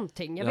eller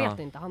någonting, jag Ja. vet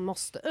inte, han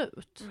måste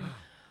ut.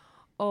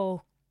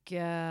 Och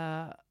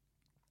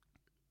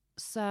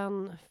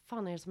sen,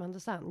 fan är det som hände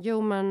sen?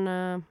 Jo men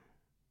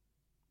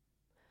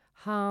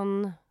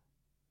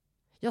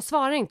jag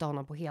svarar inte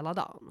honom på hela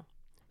dagen.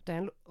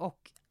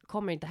 Och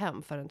kommer inte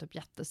hem förrän typ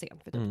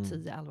jättesent, för typ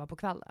 10-11 på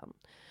kvällen.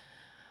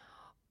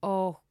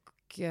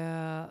 Och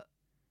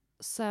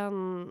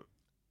sen,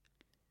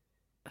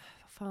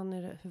 vad fan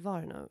är det, hur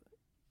var det nu?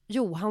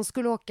 Jo, han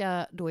skulle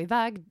åka då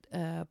iväg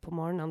på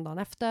morgonen dagen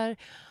efter.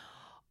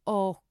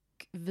 Och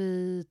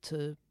vi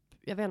typ,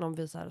 jag vet inte om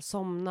vi så här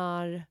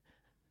somnar,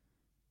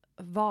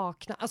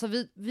 vaknar. Alltså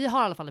vi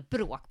har i alla fall ett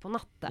bråk på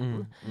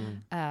natten.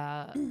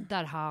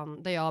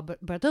 Där jag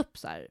har börjat upp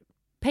så här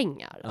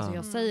pengar. Alltså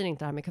jag säger inte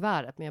det här med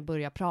kuvertet, men jag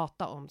börjar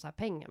prata om så här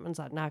pengar. Men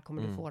så här, när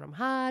kommer du få de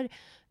här?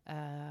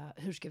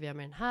 Hur ska vi göra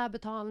med den här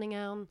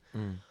betalningen?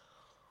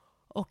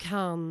 Och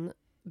han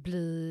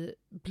blir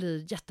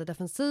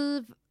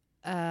jättedefensiv.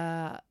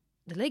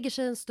 Det lägger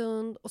sig en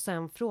stund och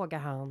sen frågar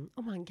han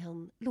om han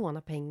kan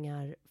låna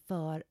pengar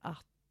för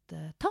att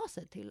ta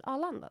sig till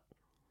Arlanda.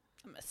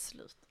 Men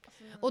sluta.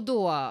 Alltså, Och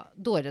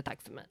då är det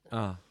tack för mig.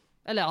 Ja.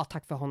 Eller ja,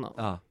 tack för honom.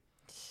 Ja.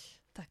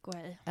 tack och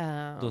hej.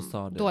 Då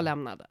sa du. Då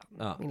lämnade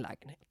Ja. min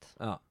lägenhet.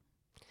 Ja.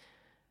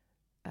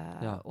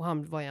 Ja. Och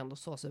han var ju ändå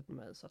så sur på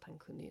mig så att han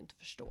kunde ju inte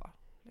förstå.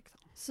 Liksom.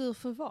 Sur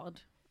för vad?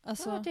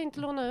 Alltså, Så att jag inte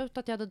lånade ut,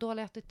 att jag hade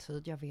dålig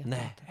attityd, jag vet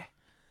Nej. inte.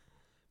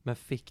 Men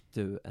fick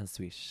du en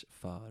swish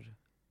för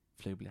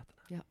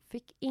flygbiljetterna? Jag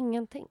fick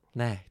ingenting.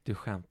 Nej, du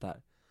skämtar.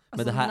 Men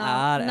alltså, det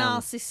här är en...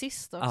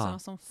 narcissist också Ja.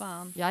 som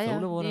fan. Ja, ja.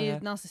 Solo Det är ju var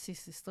ett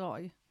narcissistiskt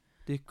drag.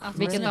 Det är Att,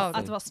 Vilket vara, av-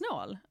 att vara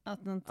snål.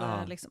 Att inte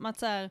Ja. liksom, att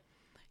så här,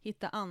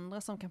 hitta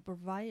andra som kan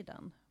provida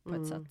en på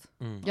ett sätt.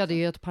 Ja, det är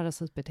ju ett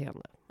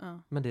parasitbeteende. Ja.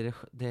 Men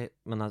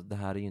det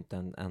här är ju inte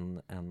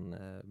en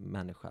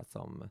människa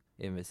som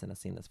är vid sina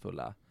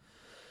sinnesfulla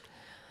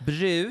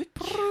bruk,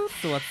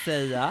 så att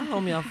säga,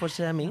 om jag får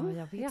säga Ja, min.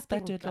 jag vet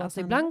expertutlåtande. inte. Alltså,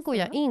 ibland går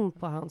jag in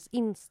på hans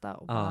Insta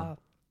och Ja. bara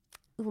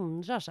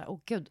undrar så här, åh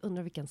gud,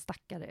 undrar vilken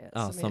stackare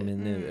Ja, som är är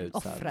nu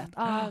utsatt. offret.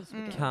 Ja, så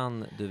mycket.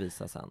 Kan du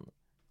visa sen?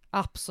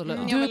 Absolut.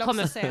 Mm, jag vill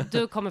också se.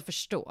 Du kommer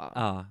förstå.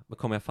 Ja, men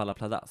kommer jag falla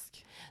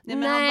pladask? Nej,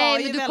 men han Nej, var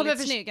men ju du kommer väldigt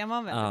först- snygg. Han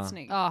var väldigt Ja.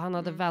 snygg. Ja, han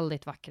hade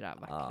väldigt vackra.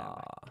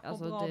 Ja.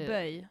 Alltså, och bra det,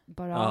 böj.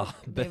 bara, Ja,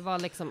 det var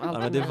liksom allt Ja,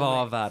 men det var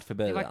möjligt. värt för Det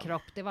böjen. var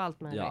kropp, det var allt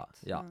möjligt.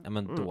 Ja,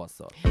 men då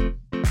så.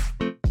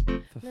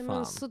 För Nej, fan.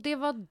 men, så det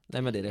var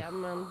Nej, men det är det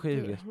men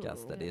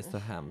sjukaste. Det är så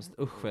hemskt.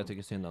 Usch vad jag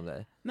tycker synd om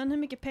dig. Men hur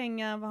mycket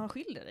pengar var han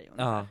skyldig dig, Jonas?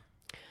 Ja.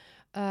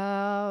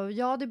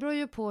 Ja, det beror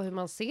ju på hur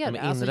man ser Men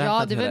det. Alltså,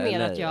 inräknat det var hela mer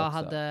LA att jag också.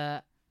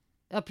 hade...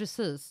 Ja,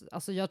 precis.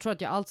 Alltså, jag tror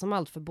att jag allt som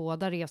allt för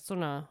båda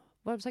resorna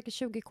var det säkert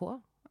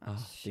 20k. Det är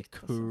Shit,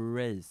 alltså.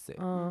 crazy.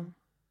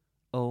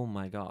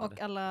 Oh my god.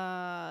 Och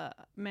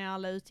med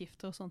alla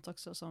utgifter och sånt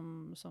också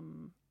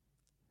som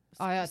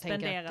Ja, jag tänker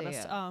att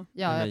spenderades. det... Ja.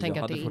 Ja, Men jag tänker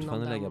att hade det är inom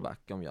fortfarande lägga den... back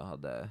om jag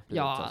hade blivit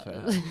Ja. utsatt för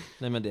det här.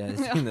 Nej men det är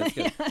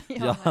sinnessjukt. Ja.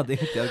 Jag hade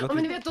inte, jag hade Ja, gått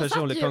men i du vet,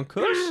 personlig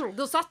konkurs.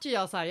 Då satt ju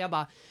jag så här, jag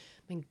bara...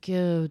 Men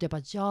gud,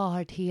 jag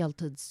har ett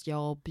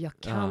heltidsjobb, jag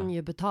kan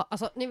ju betala...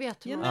 Alltså, ni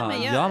vet hur Ja, man... nej,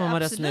 men Ja, men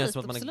man absolut, resonerar som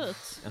att man är-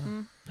 absolut.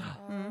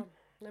 Mm.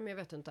 Nej, men jag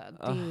vet inte.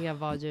 Det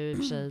var ju i och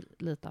för sig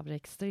lite av det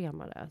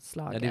extremare Ja,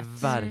 slaget. det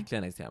är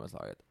verkligen extrema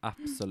slaget.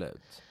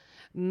 Absolut.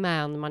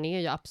 Men man är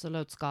ju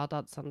absolut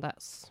skadad sedan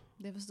dess.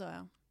 Det förstår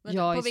jag. Men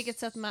Jag på är vilket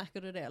sätt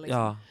märker du det? Liksom?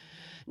 Ja.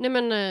 Nej,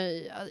 men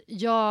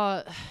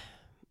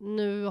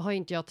nu har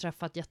inte jag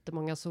träffat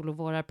jättemånga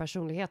solovårar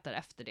personligheter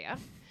efter det.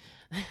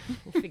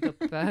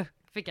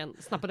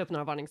 Snappade upp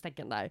några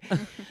varningstecken där.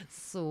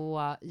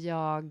 Så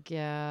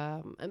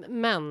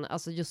men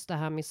alltså just det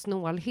här med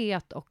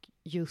snålhet och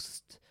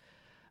just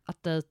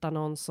att dejta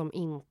någon som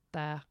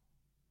inte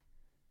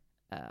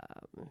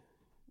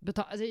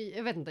alltså,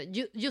 jag vet inte,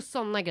 just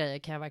sådana grejer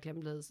kan jag verkligen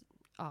bli,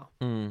 Ja.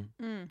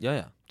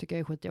 tycker jag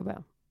är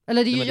skitjobbiga.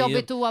 Eller det är Nej, ju men det är ju-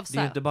 jobbigt oavsett. Det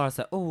är ju inte bara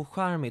så här,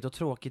 charmigt och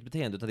tråkigt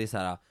beteende, utan det är så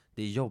här,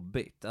 det är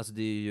jobbigt. Alltså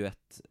det är ju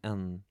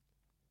en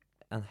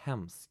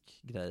hemsk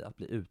grej att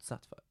bli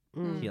utsatt för.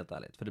 Helt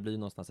ärligt. För det blir ju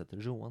någonstans ett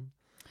rån.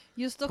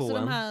 Just också på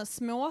de en. här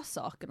små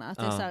sakerna. Att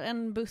det är Ja. så här,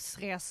 en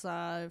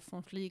bussresa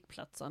från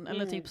flygplatsen.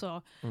 Eller typ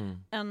så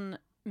en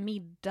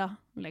middag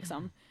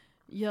liksom.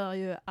 Gör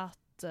ju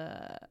att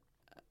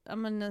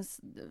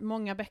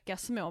många bäckar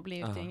små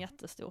blir ju till en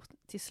jättestor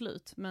till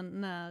slut.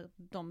 Men när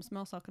de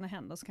små sakerna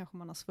händer så kanske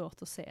man har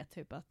svårt att se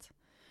typ att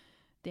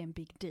det är en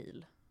big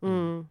deal.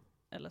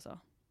 Eller så.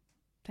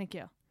 Tänker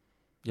jag.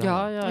 Det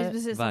är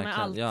precis som med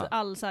verkligen,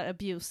 all så här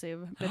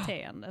abusive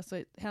beteende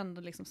så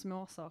händer liksom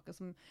små saker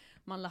som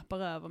man lappar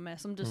över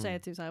med, som du säger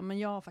typ så här, men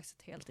jag har faktiskt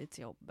ett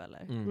heltidsjobb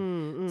eller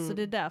så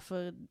det är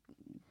därför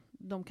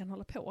de kan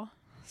hålla på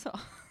så.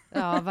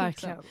 Ja,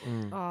 verkligen.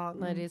 Ja,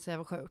 nej, det är så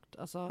jävla sjukt.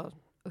 Alltså,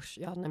 usch,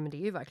 ja, nej, men det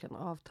är ju verkligen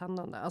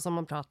avtändande. Alltså om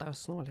man pratar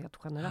snålhet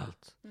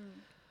generellt.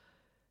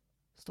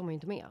 Står man ju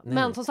inte med. Nej.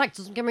 Men som sagt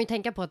så kan man ju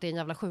tänka på att det är en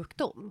jävla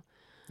sjukdom.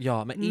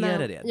 Ja, men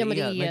är det? Ja, men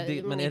det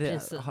är, men i är det?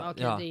 princip. Okej,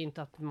 Ja. det är ju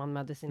inte att man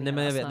medicinerar. Nej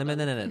men jag vet,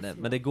 snälla. nej,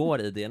 men det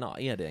går i DNA,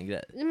 är det en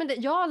grej? Nej, men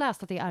jag har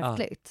läst att det är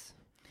ärftligt.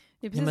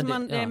 Det är precis men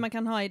som det- man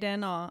kan ha i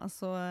DNA,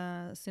 alltså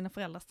sina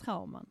föräldrars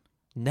trauman.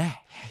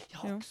 Nej! Jag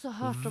har också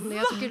hört om det.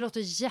 Jag tycker det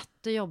låter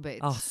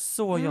jättejobbigt.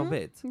 Så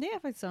jobbigt. Det är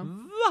faktiskt så.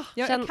 Va?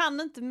 Jag kan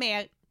inte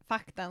mer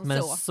fakta än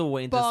Men så. så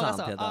intressant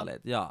så, helt ja.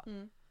 ärligt. Ja.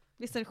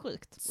 Visst är det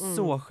sjukt?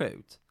 Så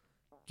sjukt.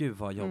 Gud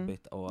vad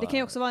jobbigt. Och, Det kan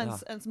ju också vara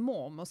ens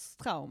mormors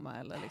trauma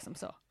eller liksom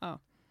så. Ja,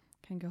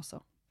 kan gå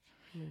så.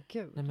 Men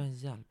gud. Nej men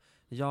hjälp.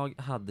 Jag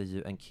hade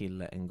ju en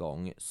kille en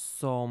gång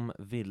som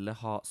ville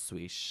ha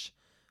Swish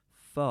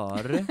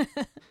för...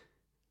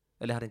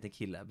 Eller jag hade inte en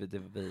kille,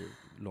 vi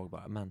låg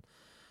bara, men...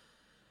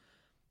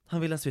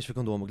 Han ville ha Swish för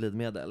kondom och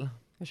glidmedel.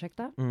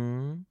 Ursäkta?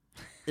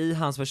 I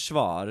hans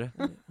försvar,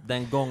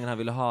 den gången han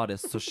ville ha det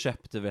så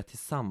köpte vi det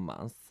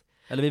tillsammans.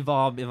 Eller vi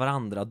var med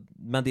varandra,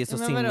 men det är så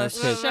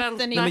sinnessjukt.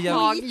 Köpte ni Nej, men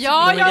jag- skit?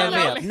 Nej, men jag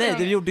vet. Nej,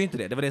 det gjorde ju inte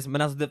det. Det var det som,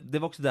 men alltså det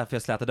var också därför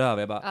jag slätade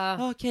över. Jag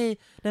bara, okej,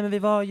 nej men vi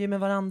var ju med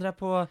varandra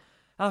på...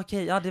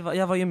 Okej, ja,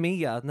 jag var ju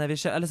med när vi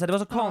köpte... Eller så det var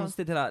så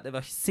konstigt hela... Det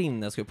var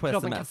sinnessjukt på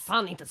Robin kan sms.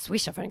 fan inte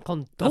swisha för en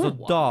kondom. Alltså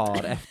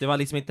dagar efter. Det var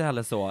liksom inte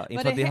heller så. Inte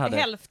Var för att det vi hade...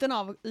 hälften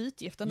av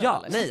utgiften? Ja,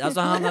 då, eller? nej, alltså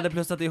han hade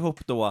plussat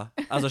ihop då,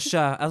 alltså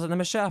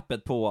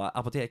köpet på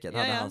apoteket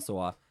hade han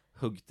så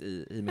huggt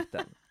i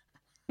mitten.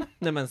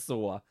 Nej men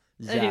så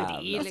jävla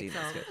liksom.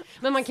 sinnessjukt.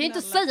 Men man kan ju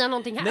inte säga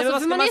någonting här. Nej, men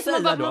vad ska man är som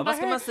säga att då? Vad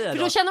ska man säga För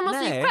då? då känner man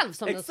sig Nej, själv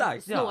som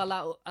exakt, den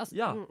snåla. Och, alltså,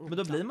 Ja, men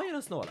då blir man ju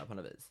den snåla på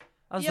något vis.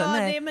 Alltså, Ja,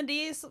 nej. men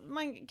det är så,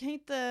 man kan ju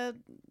inte...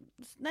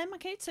 Nej, man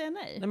kan ju inte säga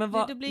nej. Nej, men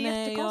vad- det blir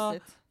nej,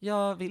 jättekonstigt.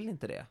 Jag vill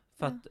inte det.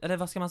 För att, eller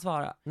vad ska man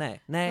svara?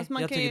 Nej, Fast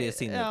man jag kan tycker ju- det är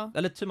sinne. ja.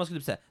 Eller typ man skulle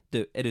typ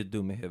säga, är du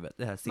dum i huvudet?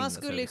 Det här är Man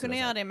skulle ju kunna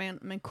göra det med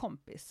en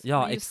kompis.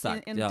 Ja, Men just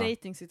exakt, i en ja.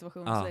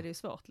 dating-situation Ja. så är det ju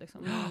svårt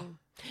liksom.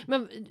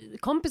 Men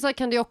kompisar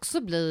kan det ju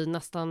också bli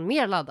nästan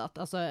mer laddat.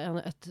 Alltså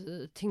ett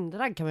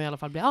Tinderragg kan man i alla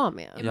fall bli av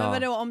med. Ja, men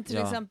vadå om till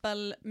ja.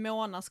 exempel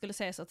Mona skulle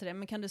säga så till det,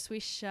 men kan du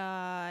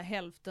swisha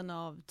hälften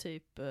av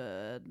typ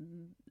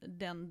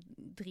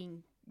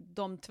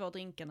de 2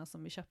 drinkarna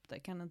som vi köpte?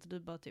 Kan inte du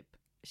bara typ,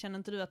 känner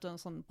inte du att du har en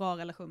sån bra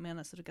relation med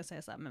henne så du kan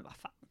säga så här, men vad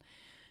fan,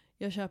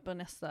 jag köper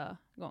nästa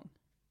gång?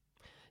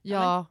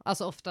 Ja,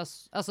 alltså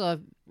oftast, alltså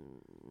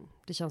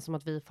det känns som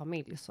att vi är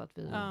familj så att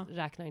vi Ja.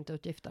 räknar inte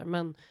utgifter.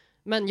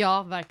 Men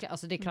ja, verkligen,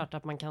 alltså det är klart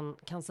att man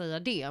kan säga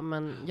det,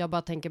 men jag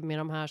bara tänker med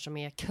de här som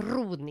är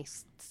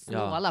kroniskt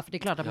snåla, för det är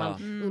klart att Ja.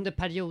 man under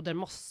perioder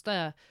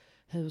måste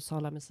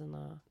hushålla med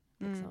sina,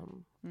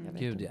 liksom, jag vet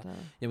Gud, inte.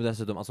 Ja, men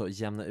dessutom, alltså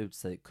jämna ut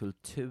sig.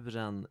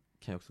 Kulturen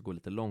kan ju också gå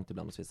lite långt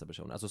ibland hos vissa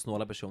personer. Alltså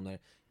snåla personer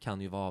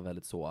kan ju vara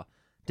väldigt så,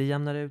 det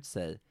jämnar ut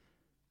sig.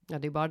 Ja,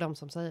 det är bara de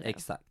som säger det.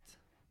 Exakt.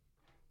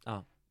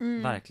 Ja,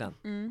 verkligen.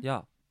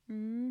 Ja.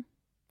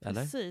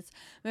 Eller? Precis.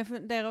 Men jag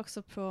funderar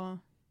också på,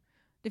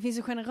 det finns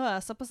ju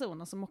generösa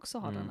personer som också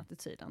har den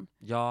attityden.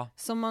 Ja.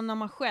 Som när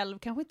man själv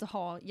kanske inte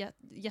har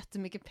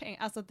jättemycket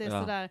pengar. Alltså att det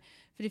är sådär,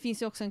 för det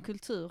finns ju också en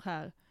kultur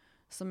här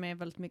som är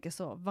väldigt mycket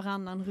så,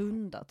 varannan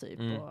runda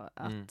typ. Och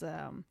att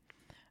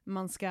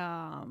man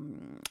ska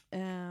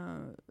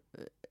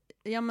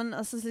ja men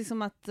alltså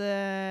liksom att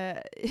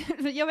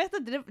jag vet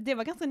inte, det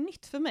var ganska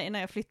nytt för mig när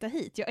jag flyttade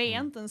hit. Jag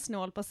är inte en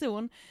snål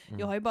person.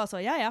 Jag har ju bara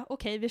så,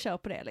 okej, vi kör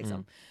på det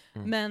liksom.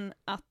 Men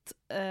att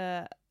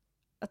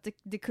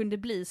det kunde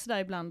bli så där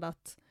ibland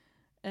att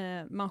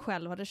man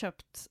själv hade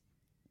köpt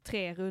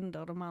 3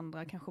 rundor, de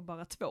andra kanske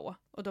bara 2.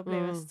 Och då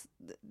blev det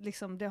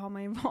liksom, det har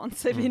man ju vant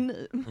sig vid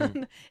nu.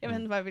 Men jag vet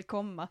inte vad jag vill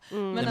komma.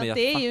 Men nej, att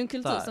det är ju en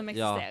kultur som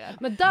existerar.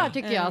 Men där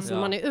tycker jag, alltså,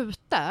 när man är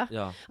ute,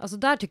 alltså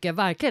där tycker jag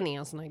verkligen är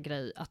en sån här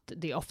grej att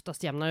det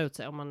oftast jämnar ut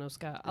sig om man nu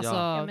ska,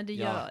 alltså, men det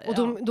gör,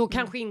 och då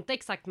kanske inte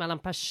exakt mellan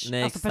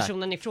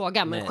personen i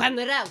fråga, men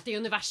generellt i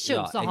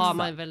universum så har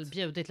man väl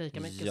bjudit lika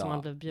mycket som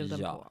man blev bjuden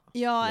på.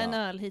 Ja, en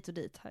öl hit och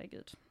dit,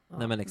 herregud.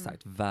 Nej men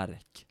exakt,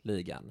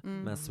 verkligen.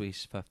 Men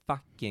Swish för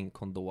fucking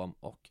kondom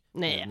och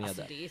medel.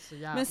 Alltså, det är så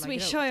jävla men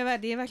Swish har ju,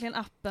 det är verkligen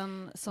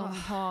appen som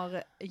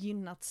har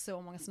gynnat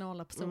så många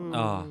snåla personer.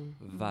 Ja,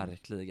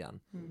 verkligen.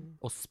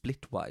 Och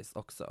Splitwise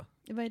också.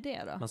 Vad är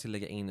det då? Man ska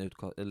lägga in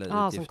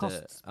utgifter. Som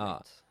kostsprit.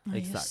 Ja,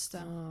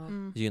 exakt.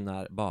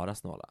 Gynnar bara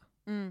snåla.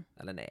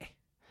 Eller nej.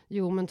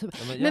 Jo, men typ.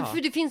 Men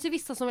för det finns ju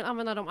vissa som vill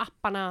använda de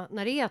apparna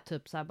när det är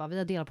typ så här, bara vi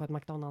har delat på ett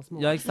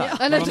McDonalds-mål. Ja,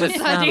 exakt. Eller typ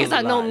så här, det är så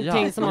här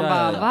någonting som man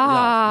bara,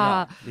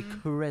 va? Det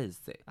är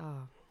crazy.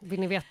 Vill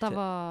ni veta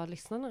vad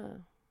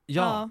lyssnarna...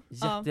 Ja,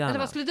 jättegärna. Eller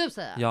vad skulle du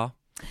säga? Ja.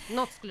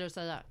 Något skulle du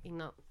säga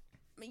innan.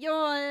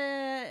 Ja,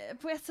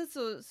 på ett sätt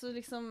så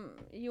liksom,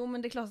 jo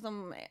men det är klart att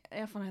de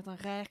erfarenheterna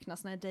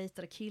räknas när jag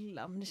dejtade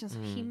killar, men det känns så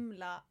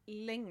himla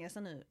länge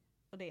sedan nu,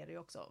 och det är det ju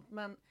också.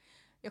 Men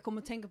jag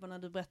kommer att tänka på när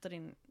du berättade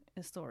din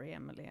story,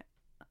 Emily,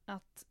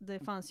 att det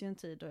fanns ju en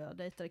tid då jag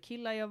dejtade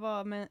killar. Jag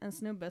var med en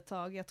snubbe ett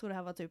tag, jag tror det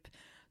här var typ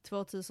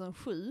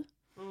 2007.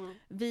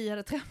 Vi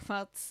hade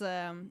träffats,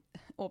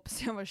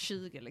 jag var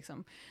 20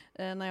 liksom,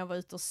 när jag var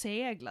ute och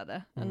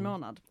seglade en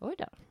månad. Oj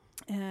då.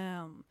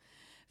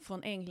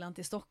 Från England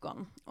till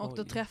Stockholm. Och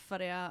då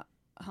träffade jag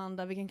han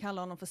där vi kan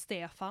kalla honom för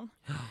Stefan.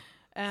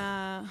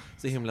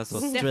 Så himla så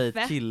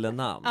straight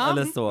killenamn. Ja,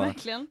 eller så,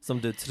 verkligen.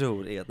 som du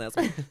tror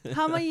är.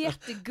 Han var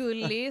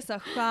jättegullig, så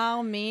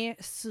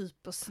charmig,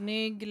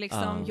 supersnygg,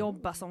 liksom,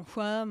 jobba som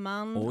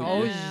sjöman.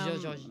 Oj.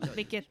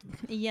 Vilket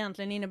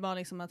egentligen innebar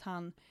liksom att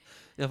han...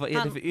 Ja, vad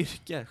är det för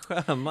yrke?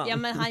 Sjöman? Ja,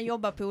 men han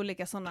jobbar på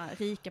olika sådana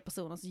rika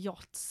personers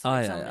yachts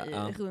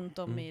runt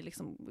om i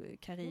liksom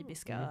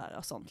karibiska öar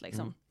och sånt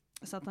liksom.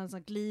 Så att han så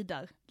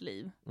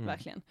glidarliv,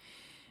 verkligen.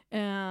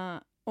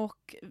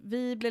 Och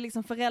vi blev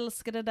liksom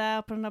förälskade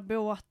där på den där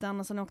båten,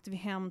 och sen åkte vi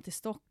hem till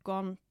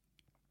Stockholm.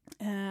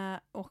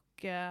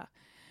 Och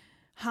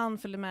han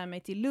följde med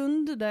mig till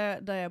Lund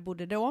där jag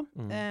bodde då.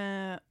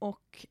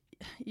 Och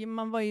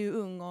man var ju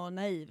ung och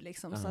naiv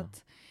liksom, så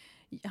att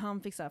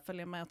han fick så här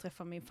följa med och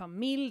träffa min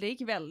familj. Det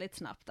gick väldigt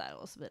snabbt där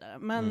och så vidare.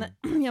 Men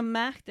jag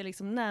märkte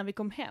liksom när vi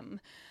kom hem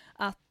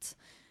att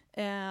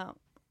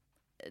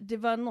det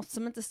var något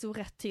som inte stod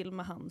rätt till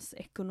med hans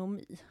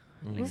ekonomi.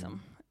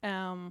 Liksom.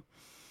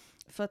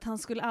 För att han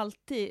skulle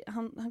alltid,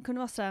 han kunde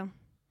vara så här,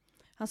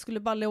 han skulle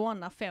bara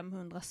låna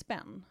 500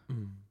 spänn.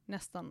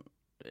 Nästan,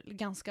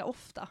 ganska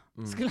ofta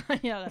skulle han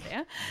göra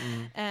det.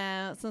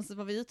 Sen så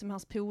var vi ute med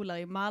hans polare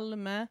i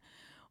Malmö.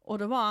 Och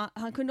då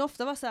han kunde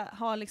ofta vara så här,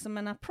 ha liksom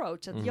en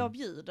approach att jag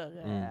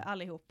bjuder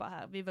allihopa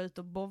här. Vi var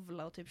ute och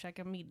bowla och typ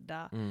käka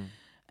middag.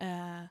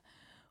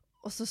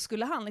 Och så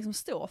skulle han liksom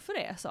stå för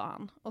det, sa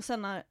han. Och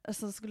sen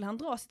så skulle han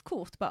dra sitt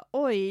kort, bara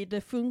oj,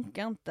 det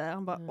funkar inte.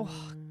 Han bara,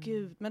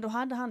 gud. Men då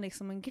hade han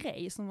liksom en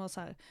grej som var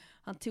så här,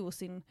 han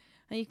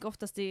gick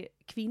oftast till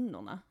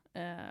kvinnorna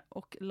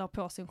och la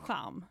på sin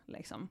charm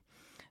liksom.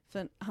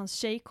 För hans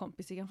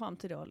tjejkompis gick han fram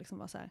till då och liksom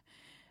var så här,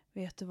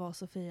 vet du vad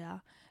Sofia,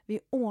 vi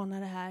ordnar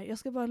det här, jag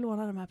ska bara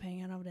låna de här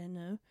pengarna av dig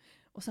nu.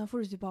 Och sen får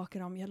du tillbaka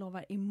dem, jag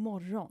lovar,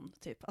 imorgon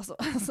typ. Alltså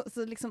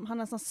så liksom, han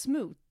har en sån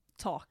smooth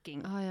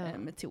talking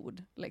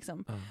metod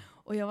liksom.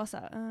 Och jag var så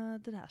här,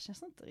 det där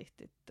känns inte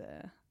riktigt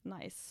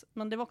nice.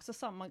 Men det var också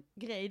samma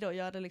grej då.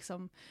 Jag hade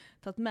liksom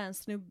tagit med en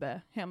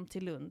snubbe hem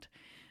till Lund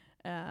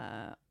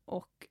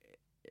och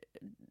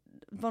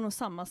det var nog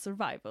samma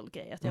survival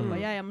grej, att jag bara,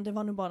 ja men det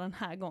var nog bara den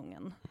här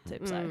gången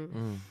typ så här.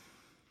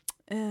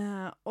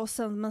 Och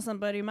men sen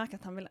började jag märka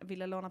att han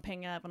ville låna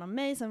pengar även av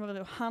mig. Sen var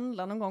det att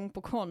handla någon gång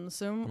på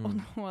Konsum och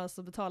då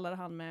så betalade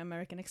han med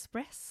American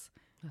Express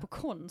på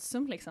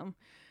Konsum liksom.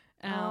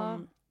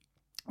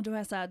 Och då var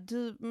jag så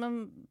här,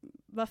 men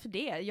varför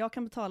det? Jag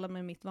kan betala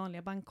med mitt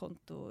vanliga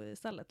bankkonto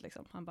istället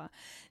liksom. Han bara,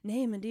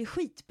 nej men det är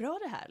skitbra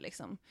det här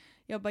liksom.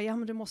 Jag bara, ja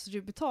men då måste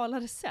du betala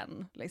det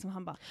sen liksom.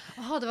 Han bara,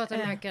 jaha, det var ett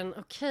American,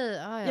 okej.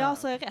 Ja,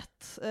 så är jag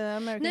rätt.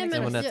 American nej,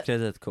 Express. Det var ett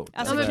kreditkort.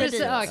 Alltså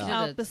kredit.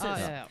 Ja, precis.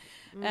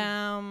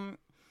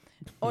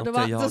 Och då sa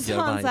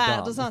han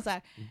så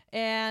här,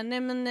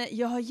 nej men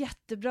jag har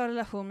jättebra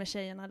relation med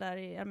tjejerna där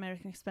i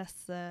American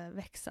Express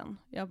växeln.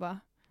 Jag bara,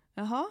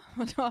 jaha.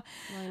 Och då,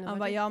 han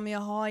bara, ja men jag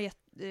har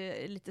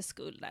lite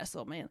skuld där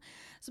så. Men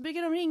så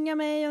brukar de ringa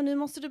mig och nu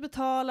måste du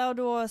betala och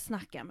då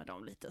snackar jag med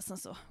dem lite. Sen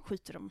så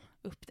skjuter de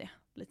upp det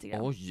lite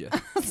grann. Oj,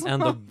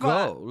 ändå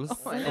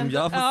goals. Om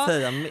jag får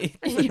säga mitt.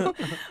 Jo,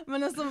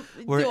 men alltså,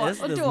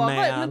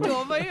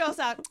 då var jag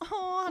så här,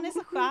 han är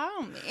så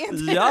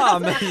charmig. Ja,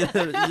 men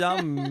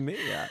jag med.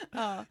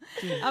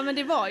 Ja, men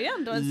det var ju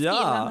ändå en skill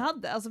han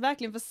hade. Alltså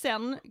verkligen, för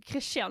sen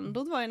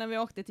crescendot var ju när vi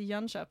åkte till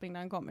Jönköping där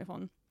han kom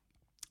ifrån.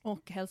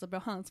 Och hälsade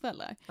på hans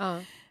föräldrar.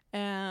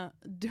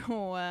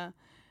 Då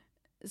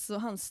så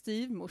hans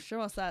styvmorsa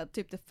var så här,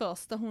 typ det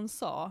första hon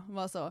sa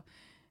var så,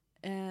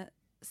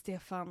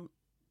 Stefan,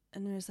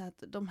 nu är det så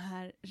att de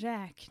här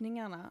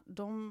räkningarna,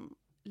 de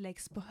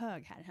läggs på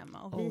hög här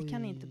hemma och vi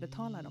kan inte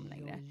betala dem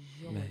längre.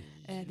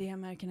 Det är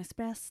American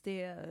Express,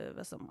 det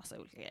är så massa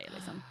olika grejer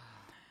liksom.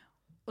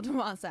 Och då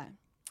var han så här,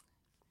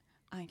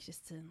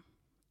 Ann-Kristin,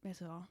 vet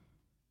du vad?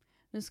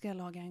 Nu ska jag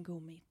laga en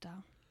god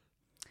middag.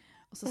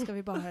 Och så ska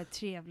vi bara ha det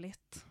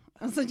trevligt.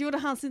 Och så gjorde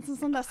han sin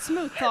sån där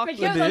smooth talk.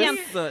 Jag kan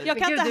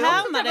inte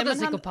härma det, men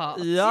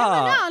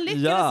han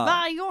lyckades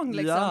varje gång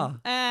liksom.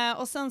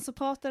 Och sen så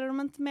pratade de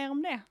inte mer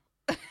om det.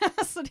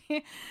 Alltså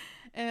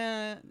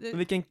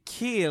vilken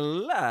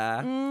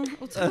kille!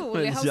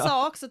 Otroligt. Han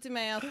sa också till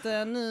mig att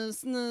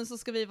nu så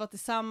ska vi vara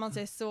tillsammans,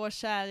 jag är så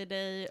kär i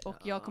dig och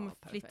jag kommer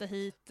flytta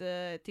hit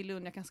till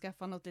Lund, jag kan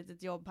skaffa något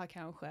litet jobb här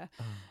kanske.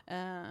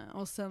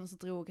 Och sen så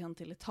drog han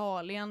till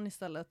Italien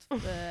istället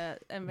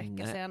en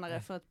vecka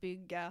senare för att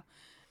bygga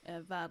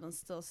världens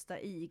största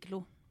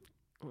iglo.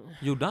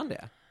 Gjorde han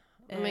det?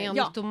 Men jag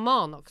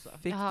mytoman också.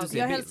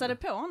 Jag hälsade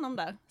på honom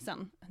där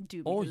sen.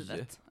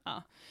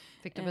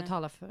 Fick du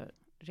betala för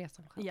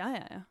resan själv? Ja.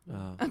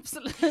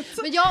 Absolut.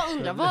 Men jag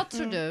undrar, vad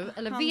tror du?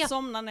 Eller han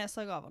somnade när jag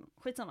sög av honom.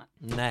 Skitsamma.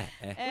 Nej,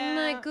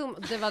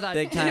 det var där.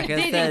 Det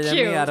kanske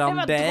säger mer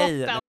om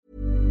dig.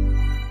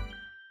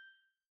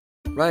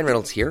 Ryan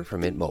Reynolds here from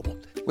Mint Mobile.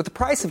 With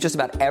the price of just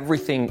about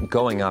everything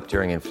going up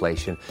during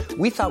inflation,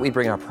 we thought we'd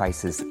bring our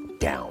prices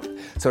down.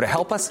 So to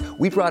help us,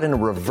 we brought in a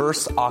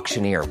reverse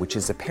auctioneer, which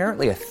is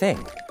apparently a thing.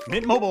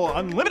 Mint Mobile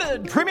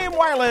Unlimited Premium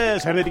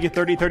Wireless. How to get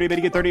 30, 30, bit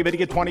to get 30, bit to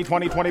get 20,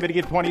 20, 20, bit to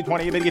get 20,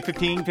 20, bit to get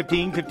 15,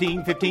 15,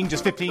 15, 15,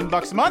 just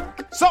 $15 a month?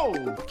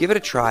 Sold! Give it a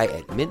try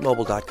at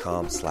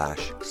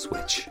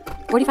mintmobile.com/switch.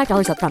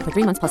 $45 up front for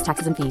 3 months plus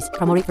taxes and fees.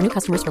 Promo rate for new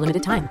customers for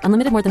limited time.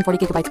 Unlimited more than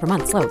 40 gigabytes per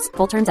month. Slows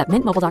full terms at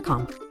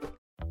mintmobile.com.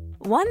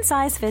 One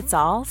size fits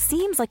all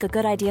seems like a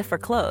good idea for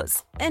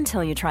clothes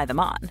until you try them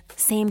on.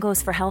 Same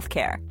goes for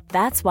healthcare.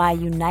 That's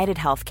why United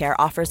Healthcare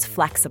offers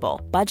flexible,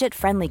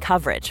 budget-friendly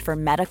coverage for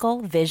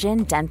medical,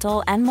 vision,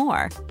 dental, and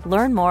more.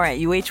 Learn more at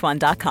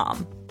uh1.com.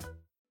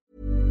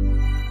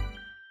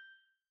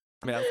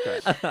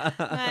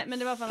 Nej, men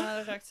det var för att han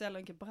hade rökt så jävla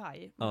mycket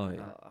braj.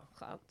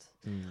 Skönt.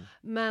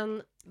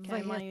 Men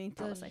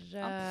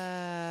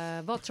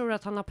vad tror du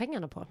att han har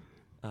pengarna på?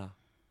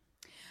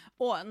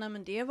 Nej,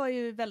 men det var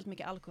ju väldigt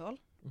mycket alkohol.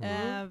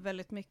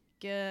 Väldigt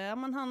mycket,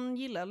 men han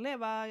gillar att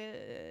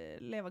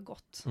leva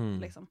gott.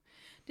 Liksom.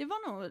 Det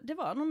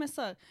var nog mest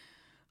så här,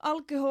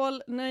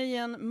 alkohol,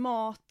 nöjen,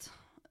 mat,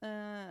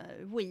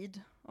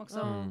 weed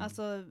också.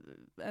 Alltså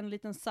en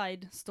liten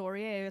side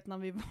story är ju att när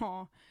vi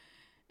var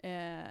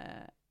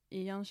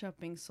i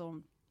Jönköping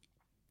så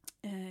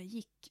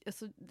gick,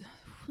 alltså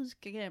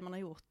sjuka grejer man har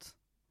gjort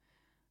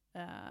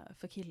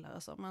för killar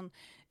alltså. Men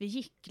vi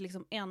gick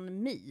liksom 1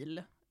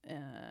 mil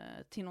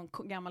till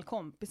någon gammal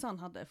kompis han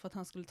hade för att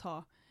han skulle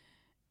ta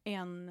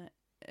en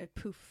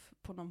puff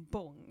på någon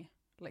bong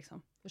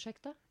liksom.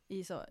 Ursäkta?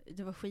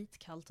 Det var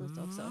skitkallt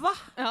ute också. Va?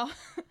 Ja.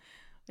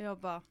 Jag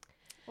bara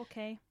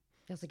okej.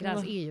 Alltså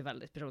gräs är ju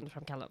väldigt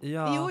beroendeframkallande.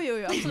 Ja.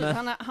 Jo, absolut.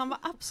 Han var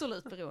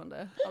absolut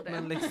beroende av det.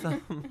 Men liksom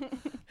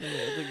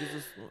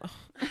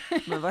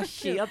men vad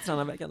heter han?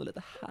 Han verkar ändå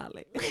lite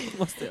härlig,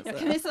 måste jag säga. Jag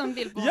kan visa en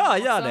bild på honom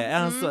också. Gör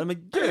det. Så,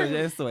 men gud,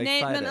 jag är så excited.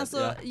 Nej, men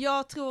alltså,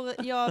 jag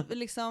tror,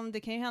 liksom, det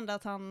kan ju hända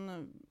att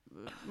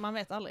man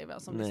vet aldrig vem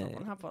som lyssnar på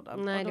den här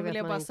podden. Nej, och då vill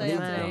jag bara säga till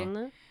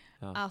dig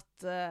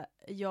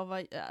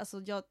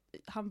att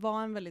han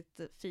var en väldigt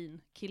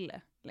fin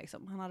kille.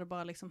 Liksom. Han hade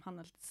bara liksom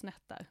hamnat lite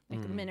snett där.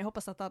 Men jag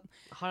hoppas att han...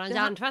 Har han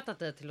hjärntvättat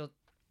dig till att...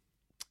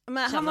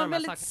 Men han var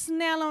väldigt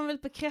snäll, han var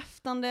väldigt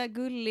bekräftande,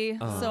 gullig.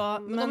 Så,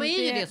 men de är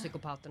ju det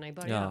psykopaterna i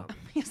början. Ja.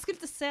 Jag skulle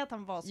inte säga att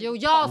han var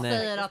psykopat. Jo, jag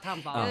säger att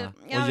han var. Och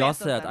jag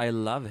säger att I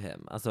love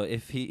him. Alltså,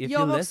 if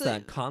you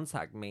listen,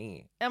 contact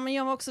me. Ja, men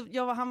han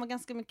var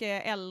ganska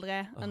mycket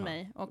äldre än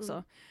mig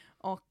också.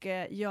 Och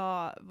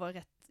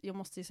jag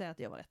måste ju säga att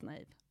jag var rätt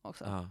naiv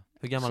också.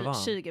 Hur gammal var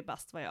han? 20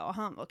 bast var jag. Och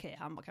han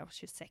var kanske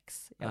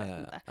 26. Jag vet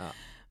inte.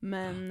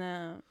 Men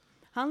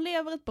Han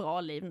lever ett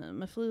bra liv nu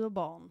med fru och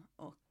barn.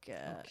 Och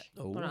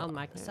några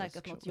anmärkningar.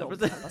 Säkert något jobb,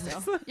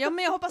 hoppas jag. Ja,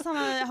 men jag hoppas han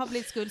har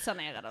blivit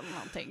skuldsanerad eller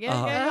någonting.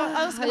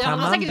 Han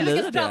har säkert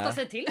lyckats prata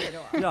sig till det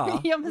då.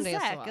 Ja, men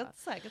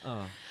säkert.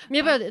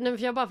 Men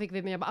jag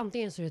bara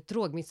antingen så är det ett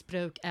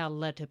drogmissbruk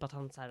eller typ att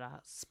han så här,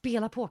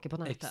 spelar poker på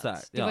nätet.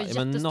 Exakt. Det var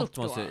jättestort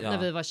då, när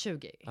vi var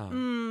 20.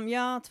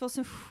 Ja,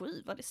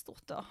 2007 var det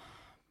stort då.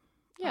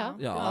 Ja,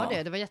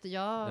 det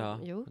var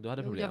jo. Du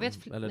hade problem. Jag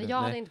vet,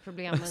 jag hade inte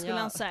problem. Men skulle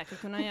han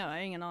säkert kunna göra, jag har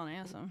ingen aning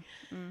alltså.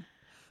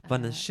 Var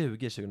ni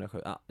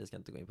 2007? Vi ska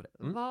inte gå in på det.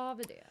 Var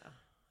vi det?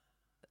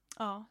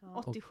 Ja,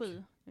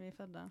 87 är vi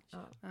födda.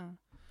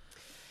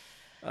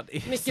 Ja, det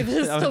är mycket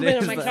visdom i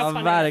de här kropparna.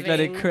 Ja, verkligen,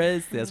 det är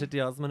crazy. Jag sitter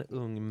jag som en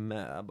ung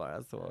mö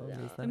bara så.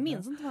 Jag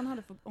minns inte vad han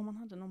hade om han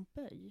hade någon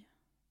böj.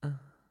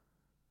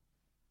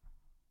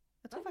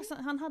 Jag tror faktiskt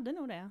han hade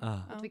nog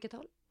det. Åt vilket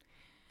håll?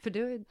 För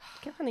du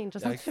kanske är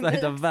intressant.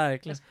 Exakt,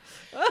 verkligen.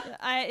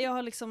 Nej, jag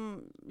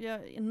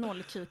har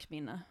noll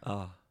kukminne.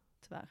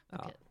 Tyvärr.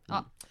 Okay.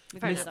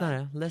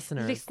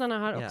 Lyssnarna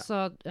har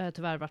också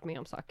tyvärr varit med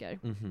om saker.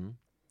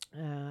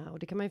 Och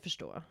det kan man ju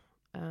förstå.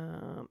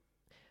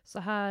 Så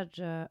här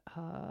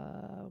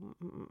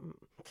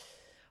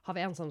har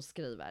vi en som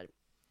skriver.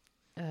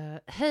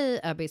 Hej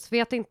Abbis,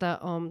 vet inte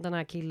om den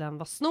här killen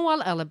var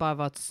snål eller bara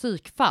var ett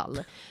psykfall.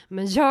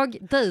 Men jag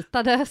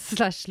dejtade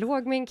 /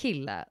 låg med en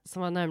kille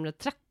som var närmare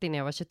 30 när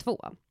jag var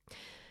 22.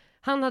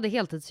 Han hade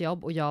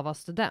heltidsjobb och jag var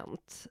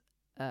student.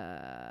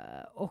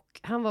 Och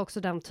han var också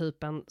den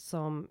typen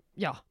som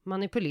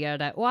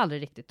manipulerade och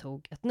aldrig riktigt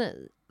tog ett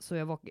nej. Så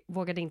jag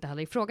vågade inte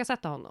heller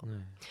ifrågasätta honom.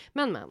 Nej.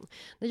 Men,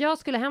 när jag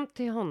skulle hem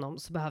till honom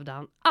så behövde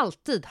han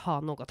alltid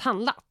ha något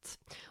handlat.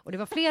 Och det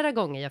var flera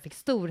gånger jag fick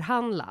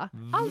storhandla.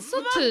 Alltså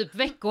typ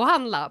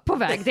veckohandla på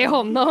väg till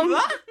honom.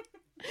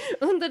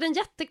 Under den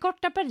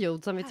jättekorta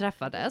period som vi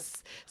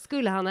träffades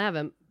skulle han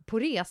även på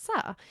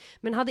resa.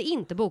 Men hade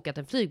inte bokat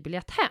en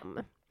flygbiljett hem.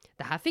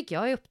 Det här fick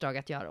jag i uppdrag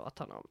att göra åt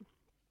honom.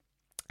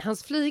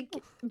 Hans flyg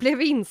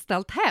blev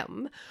inställt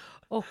hem.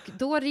 Och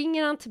då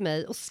ringer han till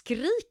mig och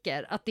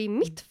skriker att det är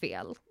mitt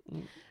fel.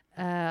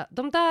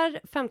 De där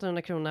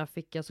 1500 kronor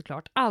fick jag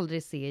såklart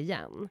aldrig se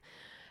igen.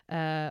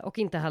 Och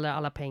inte heller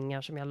alla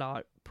pengar som jag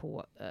la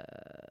på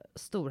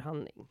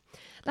storhandling.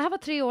 Det här var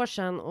 3 år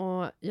sedan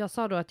och jag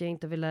sa då att jag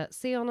inte ville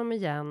se honom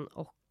igen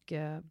och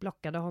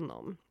blockade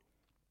honom.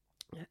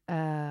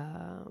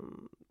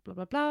 Bla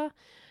bla bla.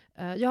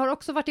 Jag har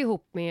också varit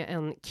ihop med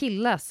en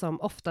kille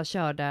som ofta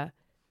körde: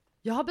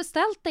 jag har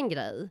beställt en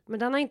grej, men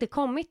den har inte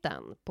kommit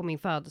än på min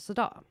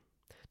födelsedag.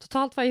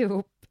 Totalt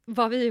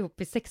var vi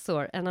ihop i 6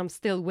 år and I'm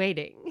still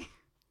waiting.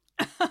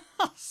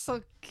 Så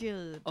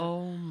gud.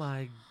 Oh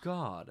my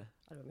god.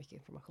 Det var mycket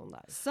information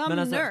där.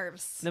 Some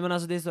nerves. Nej men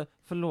alltså det är så,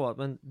 förlåt,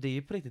 men det är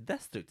ju på riktigt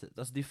destruktivt.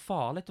 Alltså det är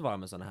farligt att vara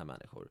med sådana här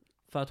människor.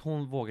 För att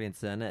hon vågar inte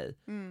säga nej.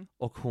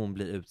 Och hon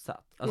blir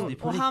utsatt. Alltså det är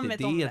på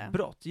riktigt, det är ett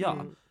brott.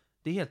 Ja,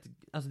 det är helt,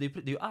 alltså det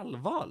är ju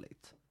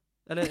allvarligt.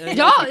 Eller,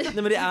 nej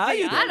men det är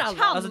ju det.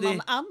 Kan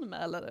man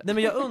anmäla det? Nej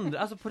men jag undrar,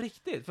 alltså på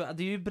riktigt, för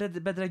det är ju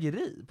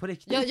bedrägeri på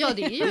riktigt. Ja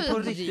det är ju på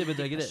riktigt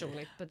bedrägeri.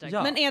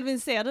 Ja. Men Edvin,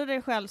 ser du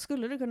det själv?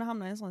 Skulle du kunna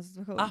hamna i en sån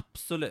situation?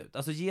 Absolut,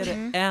 alltså ge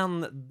det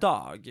en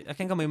dag. Jag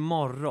kan komma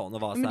imorgon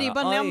och vara men såhär. Men det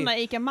är bara att nämna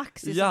Ica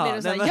Maxi så blir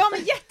det såhär, ja men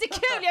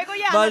jättekul, jag går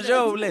gärna.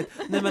 Vad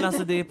roligt. Nej men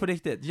alltså det är på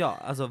riktigt, ja,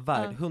 alltså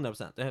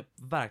 100%. Jag är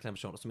verkligen en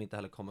person som inte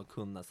heller kommer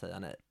kunna säga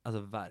nej.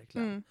 Alltså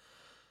verkligen.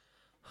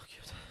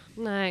 Gud.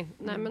 Nej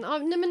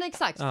men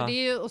exakt. För det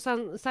är ju, och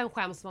sen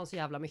skäms man så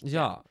jävla mycket.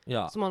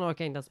 Ja. Så man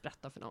orkar inte ens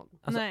berätta för någon.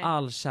 Alltså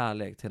all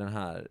kärlek till den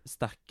här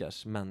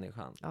stackars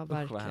människan. Ja,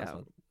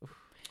 verkligen.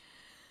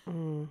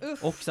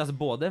 Och alltså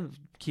både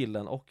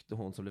killen och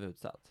hon som blev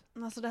utsatt.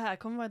 Alltså det här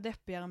kommer vara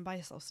deppigare än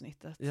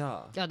bajsavsnittet.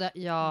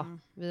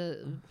 Vi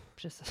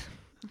precis.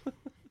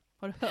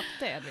 Har du hört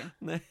det, Edvin?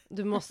 Nej.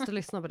 Du måste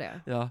lyssna på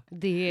det.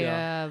 Det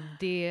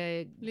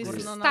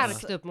går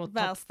starkt upp mot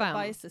topp 5.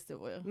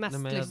 Bajshistorier. Mest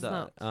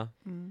lyssnat.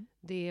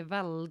 Det är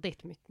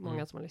väldigt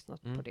många som har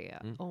lyssnat på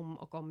det om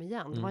och om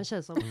igen. Det var en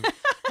tjej som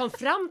kom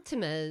fram till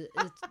mig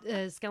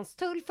i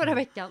Skanstull förra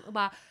veckan och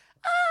bara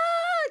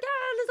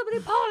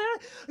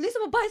lyssna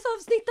på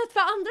bajsavsnittet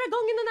för andra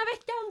gången den här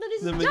veckan.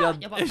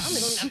 Jag bara, andra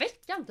gången den här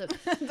veckan typ.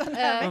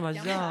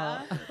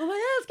 Och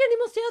jag älskar, ni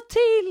måste göra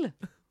till.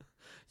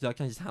 Jag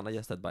kan gärna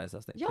gästa ett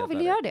bajsavsnitt. Jag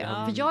vill göra det,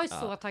 för jag är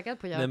så taggad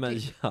på att göra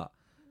det.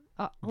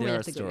 Hon är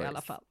jättegullig i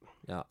alla fall.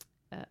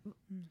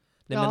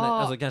 Men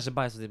alltså kanske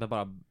bajsavsnitt med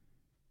bara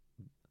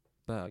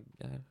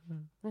bögar.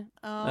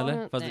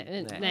 Eller? Fast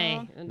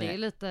nej, det är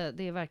lite,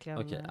 det är verkligen...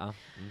 Okej,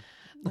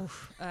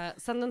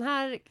 sen den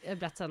här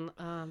berättelsen,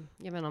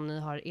 jag vet inte om ni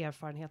har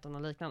erfarenhet av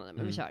något liknande,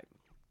 men vi kör.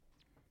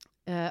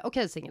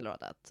 Okej,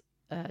 singelrådet.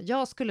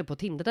 Jag skulle på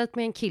Tinder-dejt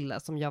med en kille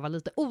som jag var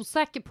lite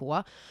osäker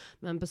på,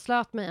 men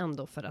beslöt mig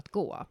ändå för att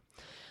gå.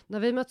 När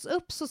vi möts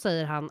upp så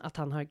säger han att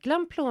han har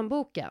glömt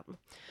plånboken,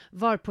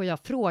 varpå jag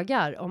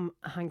frågar om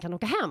han kan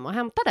åka hem och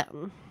hämta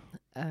den.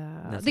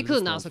 Det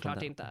kunde han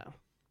såklart inte.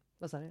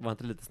 Vad sa du? Var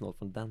inte lite snålt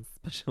från den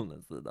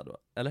personens sida då?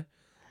 Eller?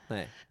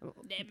 Nej.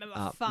 Nej men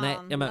vad fan. Nej,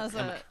 ja, men, alltså,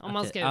 ja, men, om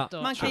man ska okej, ut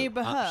och... man kan ju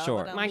behöva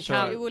sure, den. Man sure.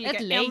 kan, i olika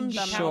ett lägg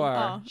ändar.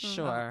 kan-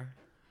 Sure.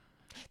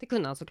 Det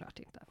kunde han såklart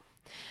inte.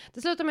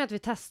 Det slutar med att vi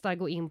testar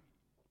gå in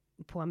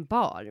på en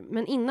bar.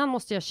 Men innan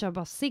måste jag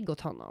köpa cigg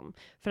åt honom.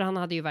 För han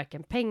hade ju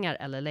varken pengar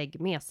eller lägg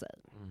med sig.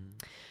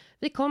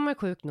 Vi kommer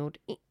sjukt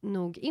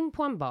nog in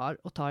på en bar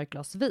och tar ett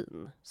glas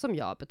vin. Som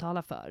jag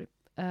betalar för.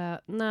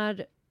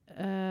 När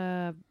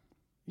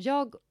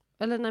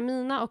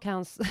mina och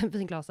hans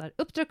vinglas är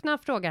uppdruckna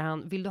frågar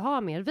han, vill du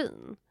ha mer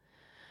vin?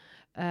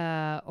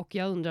 Och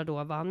jag undrar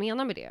då vad han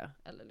menar med det.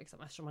 Eller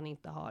liksom, eftersom han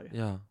inte har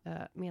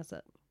med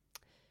sig.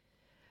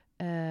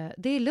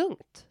 Det är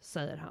lugnt,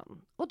 säger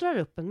han. Och drar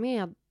upp en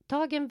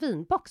medtagen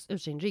vinbox ur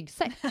sin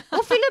ryggsäck.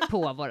 Och fyller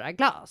på våra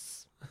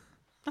glas.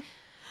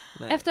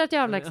 Nej. Efter att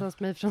jag avlägsnat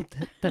mig från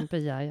titeln på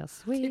jag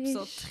swish. Typ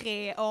så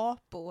 3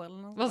 apor eller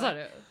något. Vad sa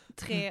du?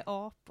 3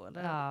 apor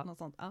eller något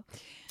sånt.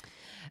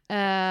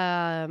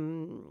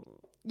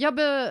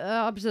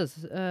 Ja.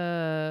 Precis.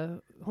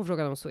 Hon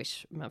frågade om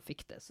Swish, men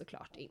fick det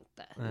såklart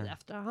inte i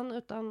efterhand,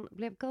 utan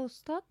blev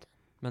ghostad.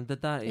 Men det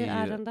där är ju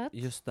ärendet.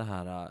 just det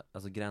här,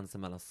 alltså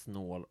gränsen mellan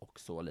snål och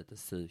så lite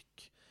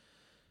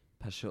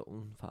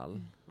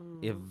personfall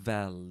är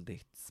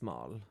väldigt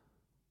smal.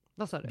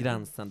 Vad sa du?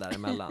 Gränsen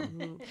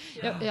däremellan.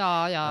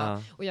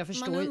 Ja. Och jag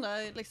förstår. Man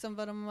undrar liksom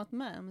vad de har varit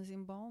med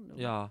sin barndom.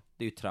 Ja,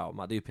 det är ju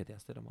trauma, det är ju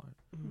PTSD de har.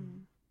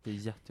 Det är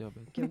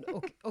jättejobbigt. Gud,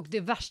 och det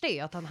värsta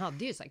är att han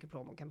hade ju säkert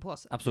plånboken på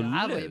sig. Absolut. Det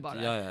här var ju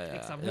bara,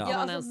 liksom,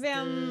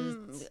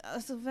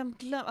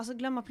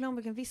 glömma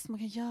plånboken, visst man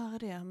kan göra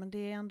det, men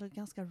det är ändå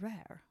ganska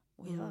rare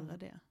att göra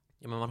det.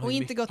 Ja, men man har och ju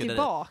inte gå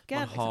tillbaka.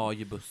 Man har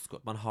ju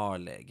busskort, man har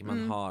lägg,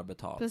 man har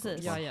betalt.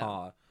 Precis.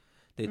 Har,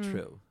 det är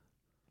true.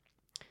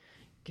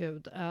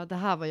 Gud, det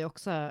här var ju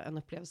också en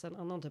upplevelse, en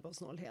annan typ av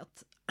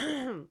snålhet.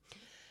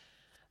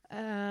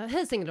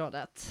 Hej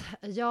Singelrådet.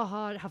 Jag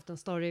har haft en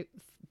story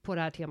på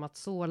det här temat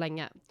så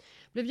länge.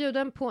 Blev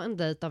bjuden på en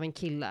dejt av en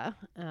kille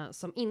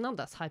som innan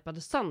dess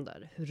hypade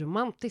sönder hur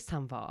romantisk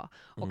han var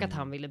och att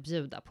han ville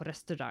bjuda på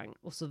restaurang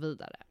och så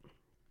vidare.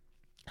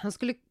 Han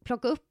skulle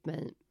plocka upp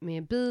mig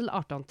med bil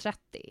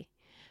 18:30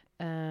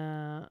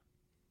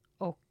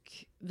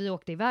 och vi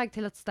åkte iväg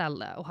till ett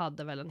ställe och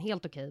hade väl en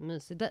helt okej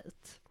mysig dejt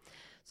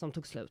som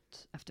tog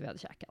slut efter vi hade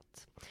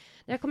käkat.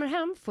 När jag kommer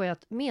hem får jag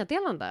ett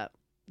meddelande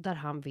där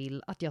han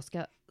vill att jag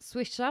ska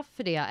swisha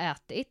för det jag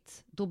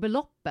ätit, då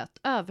beloppet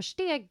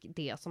översteg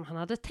det som han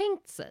hade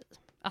tänkt sig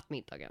att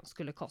middagen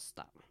skulle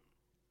kosta.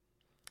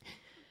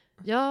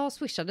 Jag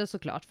swishade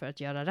såklart för att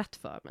göra rätt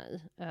för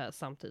mig,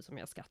 samtidigt som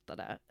jag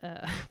skattade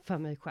för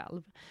mig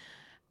själv.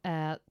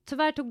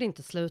 Tyvärr tog det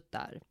inte slut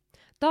där.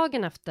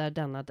 Dagen efter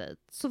denna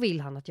dejt så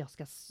vill han att jag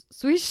ska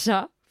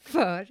swisha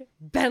för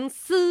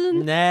bensin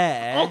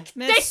och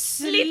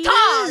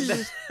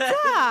däckslitage!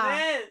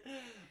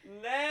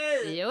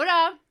 Nej!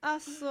 Jodå!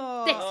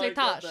 Alltså...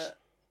 Däckslitage.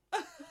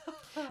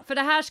 För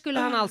det här skulle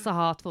han alltså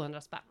ha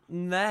 200 spänn.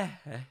 Nej,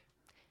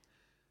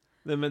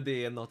 men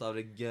det är något av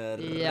det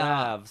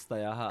grövsta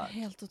jag har hört.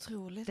 Helt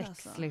otroligt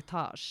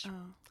Däckslitage.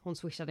 Hon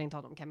swishade inte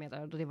honom, kan jag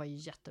meddela, och det var ju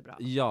jättebra.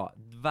 Ja,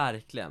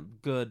 verkligen.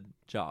 Good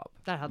job.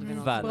 Där hade vi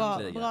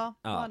något. Bra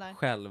ja,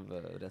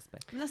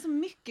 självrespekt. Men alltså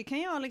mycket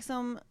kan jag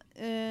liksom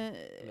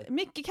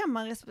mycket kan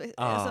man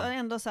alltså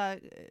ändå så här,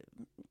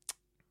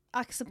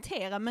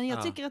 acceptera, men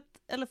jag tycker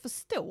att, eller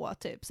förstå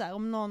typ så här,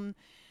 om någon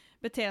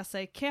beter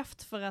sig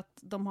kräft för att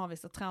de har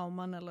vissa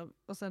trauman eller,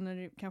 och sen är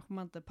det, kanske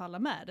man inte pallar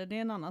med det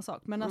är en annan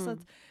sak, men alltså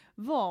att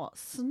vara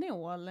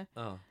snål,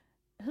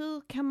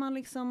 hur kan man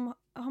liksom,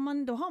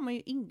 då har man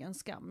ju ingen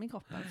skam i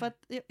kroppen, för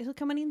att hur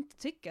kan man inte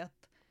tycka att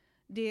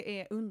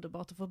det är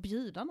underbart att få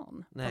bjuda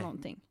någon på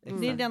någonting.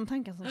 Det är den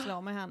tanken som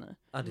slår mig här nu.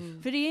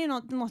 För det är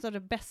något av det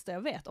bästa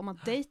jag vet om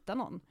att dejta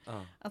någon.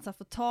 Att så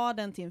få ta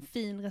den till en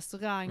fin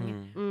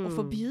restaurang och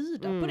få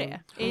bjuda på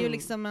det. Är ju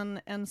liksom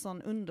en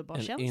sån underbar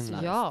känsla.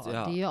 Ja, det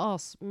är ju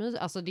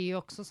alltså det är ju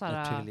också så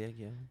här. Ett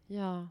privilegium.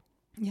 Ja.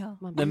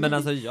 Nej, men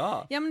alltså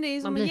ja. Ja, men det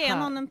är som att ge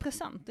någon en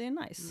present. Det är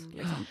nice.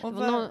 Liksom. Och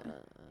när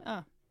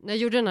jag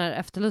gjorde den här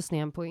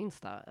efterlysningen på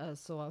Insta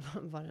så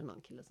var det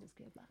någon kille som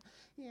skrev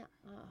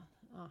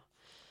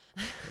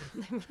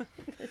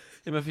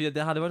ja, men för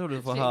det hade varit roligt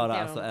att få höra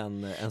alltså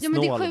en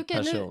snål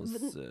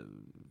persons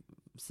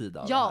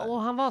sida. Ja,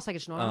 och han var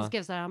säkert snål. Han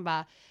skrev så här, han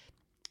bara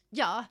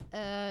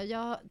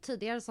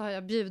tidigare så har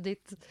jag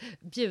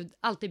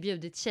alltid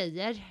bjudit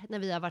tjejer när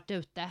vi har varit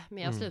ute,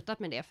 men jag har slutat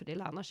med det för det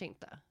lönar sig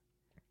inte.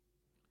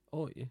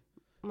 Oj.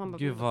 Man bara,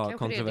 gud vad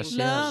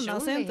kontroversiellt. Lönar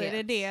sig inte,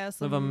 är det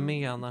som... Men vad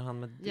menar han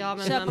med det? Ja,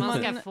 men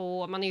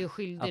man är ju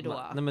skyldig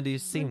då. Nej, men det är ju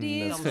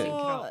sinnessjukt.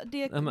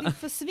 Det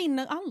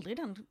försvinner aldrig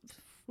den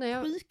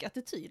sjuka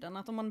attityden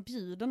att om man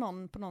bjuder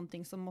någon på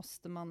någonting så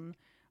måste man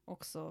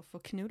också få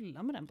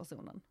knulla med den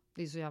personen.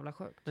 Det är så jävla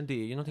sjukt. Men det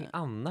är ju någonting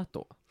annat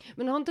då.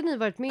 Men har inte ni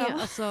varit med?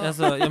 Ja,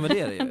 men det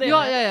är det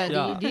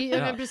ju.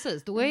 Ja, men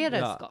precis. Då är det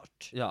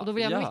skart. Ja. Och då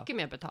vill jag mycket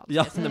mer betalt.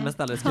 Ja, men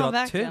snälla, det ska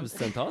vara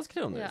tusentals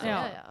kronor.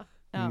 Ja.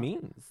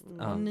 Minst.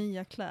 Och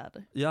nya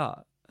kläder.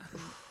 Ja.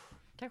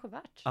 kanske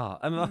värt. Ja,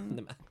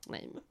 men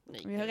Nej.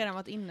 Vi har redan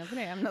varit inne på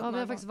det ämnet. Ja, vi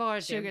har faktiskt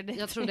varit det.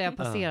 Jag tror det har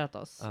passerat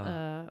oss.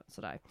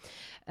 Sådär.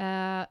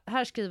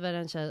 Här skriver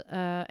en tjej.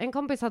 En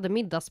kompis hade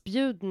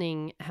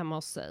middagsbjudning hemma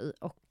hos sig.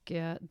 Och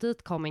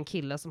dit kom en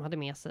kille som hade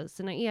med sig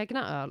sina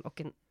egna öl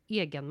och en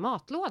egen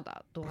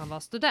matlåda då han var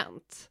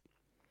student.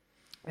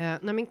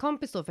 När min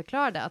kompis då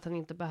förklarade att han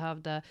inte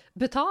behövde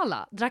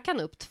betala drack han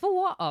upp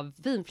 2 av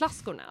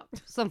vinflaskorna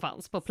som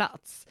fanns på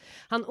plats.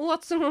 Han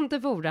åt som om det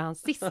vore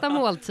hans sista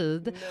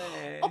måltid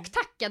och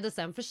tackade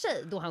sen för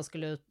sig då han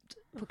skulle ut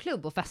på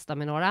klubb och festa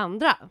med några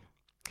andra.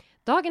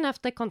 Dagen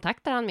efter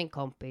kontaktar han min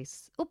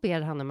kompis och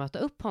ber han att möta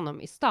upp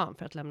honom i stan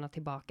för att lämna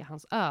tillbaka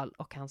hans öl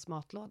och hans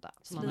matlåda.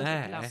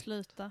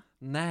 Sluta.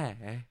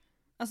 Nej.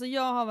 Alltså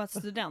jag har varit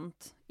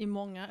student i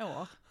många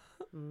år.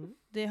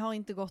 Det har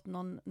inte gått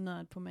någon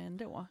nöd på mig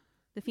ändå.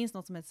 Det finns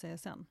något som heter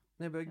CSN.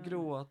 Jag börjar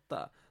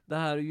gråta. Det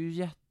här är ju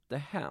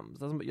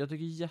jättehemskt. Alltså, jag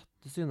tycker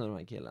jättesynd om den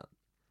här killen.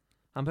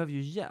 Han behöver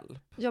ju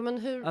hjälp. Ja, men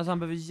hur? Alltså han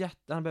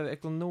behöver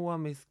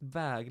ekonomisk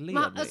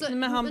vägledning.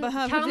 Men han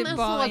behöver kan typ en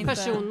bara sån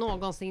person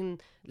någonsin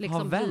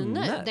liksom bli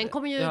nöjd? Den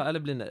kommer ju... Ja, eller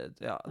bli nöjd.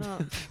 Ja.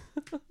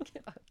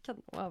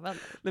 Kan vara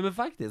vänner. Nej, men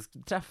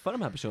faktiskt, träffar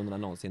de här personerna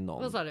någonsin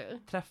någon? Vad sa du?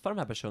 Träffar de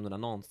här personerna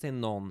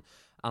någonsin någon,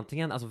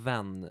 antingen alltså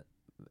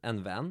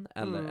en vän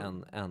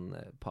eller en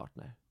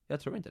partner?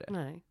 Jag tror inte det.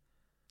 Nej.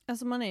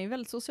 Alltså man är ju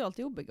väldigt socialt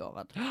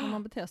obegåvad om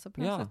man beter sig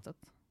på det sättet.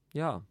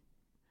 Ja.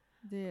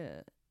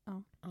 Det,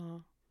 ja.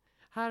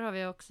 Här har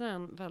vi också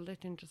en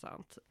väldigt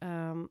intressant.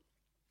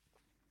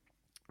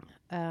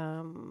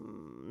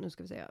 Nu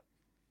ska vi se.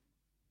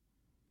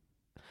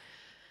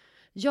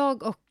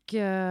 Jag och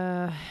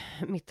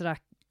mitt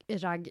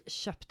ragg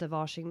köpte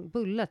varsin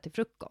bulle till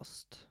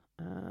frukost.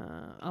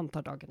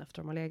 Antar dagen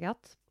efter de har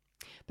legat.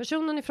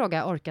 Personen i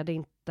fråga orkade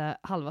inte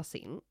halva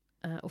sin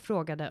och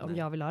frågade om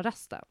jag ville ha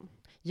resten.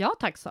 Ja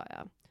tack, sa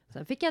jag.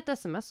 Sen fick jag ett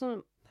sms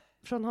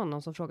från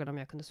honom som frågade om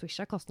jag kunde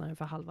swisha kostnaden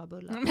för halva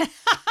bullen.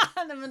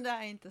 Nej, men det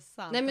är inte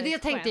sant. Nej, men det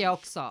tänkte jag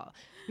också.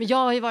 Men jag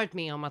har ju varit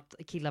med om att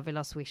killar vill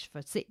ha swish för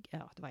ett cigg.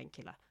 Ja, det var en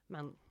kille.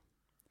 Men...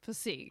 För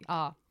cigg?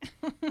 Ja.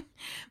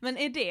 Men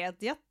är det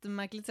ett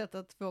jättemärkligt sätt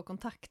att få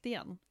kontakt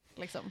igen?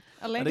 Liksom?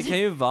 Eller? Ja, det kan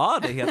ju vara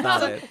det, helt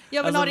ärligt.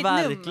 Jag vill alltså,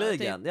 ha ditt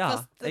verkligen. Nummer. Typ. Ja,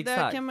 fast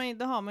exakt.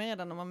 Det har man ju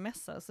redan när man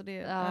messar. Så det,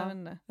 jag vet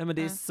inte. Nej, men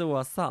det är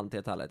så sant,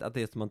 helt ärligt. Att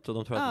det är som de tror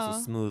att det är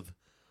så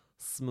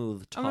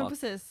smooth talk. Ja, men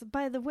precis.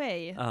 By the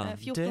way,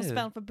 14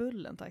 spänn för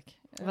bullen, tack.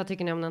 Vad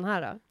tycker ni om den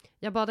här då?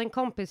 Jag bad en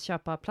kompis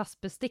köpa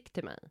plastbestick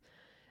till mig.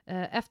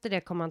 Efter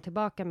det kom han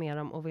tillbaka med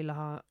dem och ville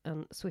ha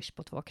en swish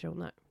på 2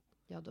 kronor.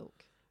 Jag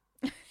dog.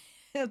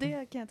 Ja,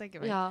 det kan jag tänka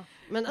mig. Ja,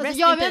 men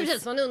alltså,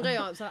 precis, man undrar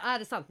ju, så är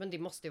det sant? Men det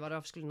måste ju vara,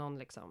 varför skulle någon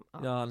liksom...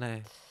 Ja,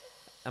 nej.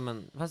 Ja,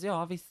 men, fast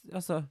visst,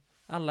 alltså,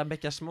 alla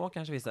bäckar små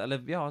kanske vissa,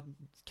 eller ja,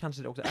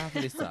 kanske det också är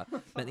för vissa,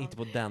 men inte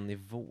på den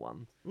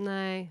nivån.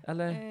 Nej.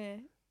 Eller?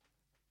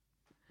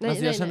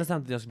 Nej, jag känner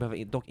samtidigt att jag skulle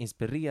behöva dock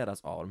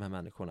inspireras av de här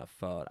människorna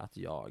för att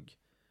jag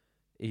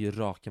är ju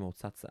raka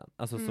motsatsen.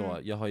 Alltså så,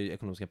 jag har ju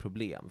ekonomiska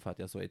problem för att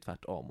jag så är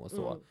tvärtom och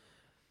så.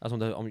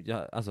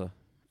 Alltså,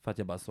 för att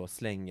jag bara så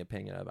slänger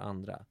pengar över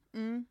andra.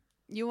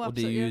 Jo, och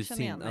det är ju jag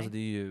känner igen mig. alltså det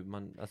är ju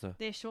alltså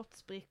det är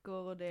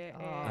shotsbrickor och det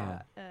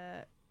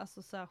är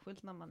alltså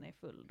särskilt när man är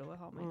full, då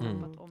har man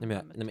ju tappat om.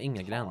 Nej, men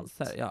inga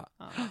gränser. Ja.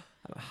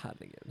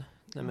 Herregud.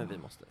 Nej, men vi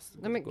måste.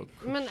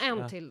 Men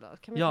en till då.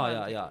 Kan vi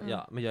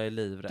ja, men jag är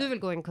livrädd. Du vill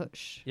gå en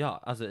kurs?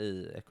 Ja, alltså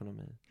i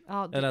ekonomi.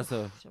 Ja, eller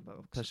alltså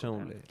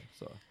personlig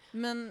så.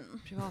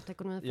 Men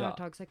privatekonomi,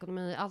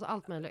 företagsekonomi, alltså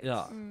allt möjligt.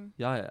 Ja.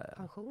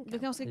 Pension. Du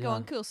kanske ska gå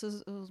en kurs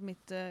hos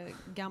mitt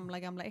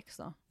gamla ex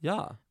då.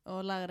 Ja.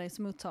 Och lära dig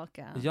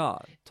smoothtalka.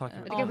 Ja, det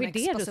kanske är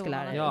det du ska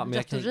lära dig. Ja,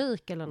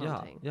 retorik eller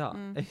någonting. Ja.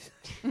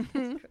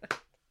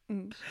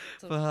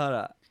 Få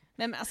höra.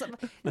 Nej, men alltså,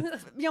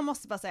 jag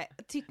måste bara säga,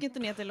 tycker inte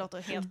ni att det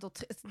låter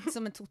helt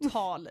som en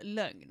total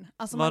lögn?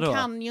 Alltså man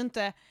kan ju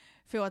inte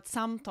få ett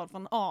samtal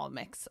från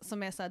Amex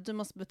som är så här, du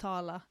måste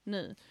betala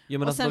nu.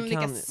 Jo, och alltså, sen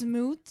lyckas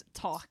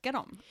smooth-taka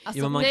dem.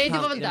 Alltså, nej, det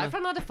var väl därför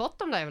han hade fått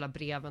de där jävla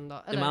breven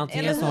då. Eller,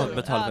 antingen så har du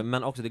betalat för,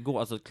 men också det går,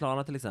 alltså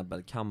Klarna till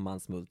exempel kan man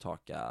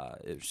smooth-taka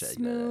ur sig.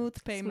 Smooth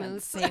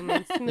payments. Nej,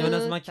 men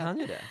alltså man kan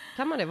ju det.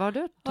 Kan man det? Vad har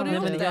du? Har du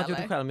jag har gjort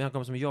det själv, men jag har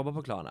kommit som jobbar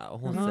på Klarna och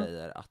hon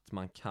säger att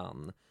man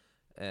kan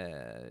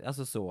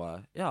alltså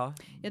så,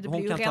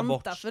 hon kan ta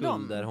bort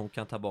skulder, hon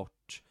kan ta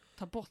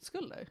bort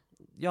skulder?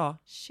 Ja,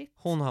 shit.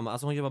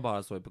 Hon jobbar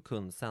bara så på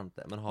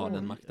kundcenter, men har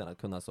den makten att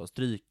kunna så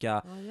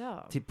stryka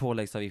till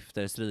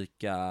påläggsavgifter,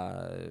 stryka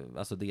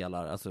alltså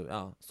delar,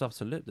 alltså så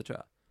absolut, det tror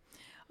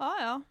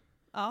jag.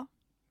 Ja.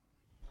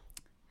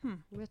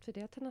 Vet vi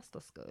det till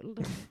nästa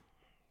skuld?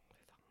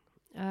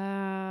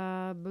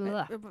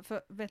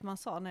 Vet man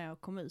sa när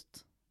jag kom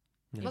ut?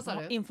 Vad sa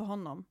du? Inför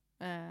honom.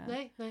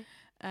 Nej.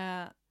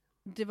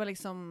 Det var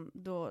liksom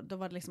då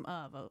var det liksom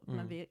över,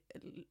 men vi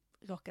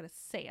råkade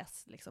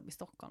ses liksom i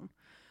Stockholm.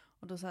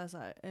 Och då sa jag så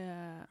här,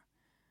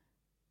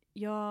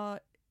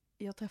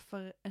 jag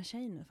träffar en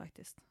tjej nu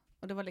faktiskt.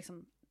 Och det var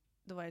liksom,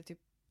 då var jag typ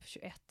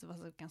 21, det var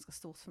så ganska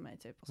stort för mig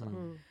typ. Och så.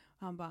 Och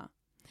han bara,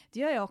 det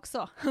gör jag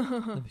också.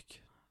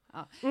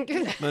 Ja.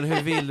 Men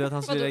hur vill du att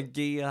han skulle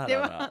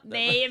reagera?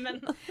 Nej men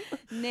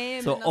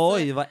så alltså,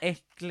 oj vad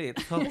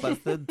äckligt, hoppas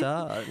det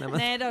dör.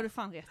 Nej, det har du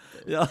fan rätt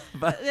i. Ja,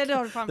 det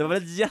har du fan det var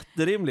väl ett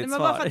jätterimligt svar.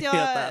 Bara för att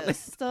jag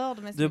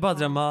störde mig. Du är bara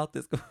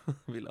dramatisk och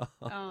vill ha.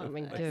 Ja,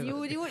 men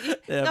gud. Jo,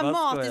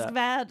 dramatisk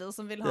väder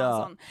som vill ha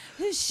en sån.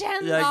 Hur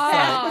känns det?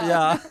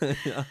 Ja.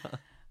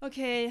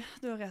 Okej,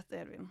 du har rätt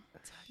Edvin.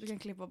 Du kan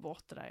klippa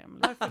bort det där.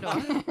 Varför då?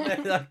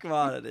 Nej, jag har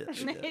kvar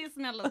det. Nej,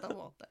 snälla ta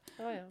bort det.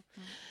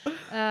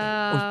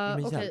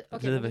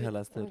 Okej, river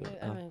hela studion.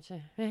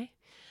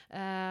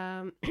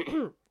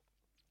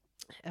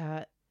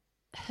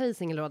 Hej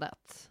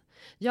singelrådet.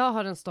 Jag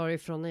har en story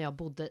från när jag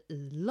bodde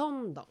i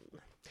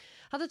London.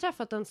 Hade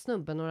träffat en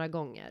snubbe några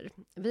gånger.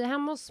 Vi är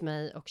hemma hos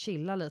mig och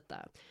chillar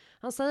lite.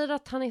 Han säger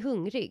att han är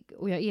hungrig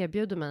och jag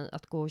erbjuder mig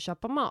att gå och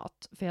köpa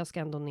mat. För jag ska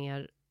ändå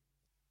ner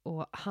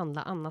och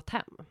handla annat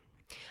hem.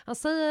 Han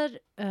säger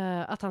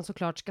att han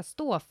såklart ska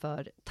stå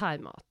för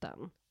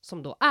thaimaten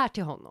som då är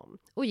till honom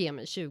och ge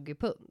mig 20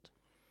 pund.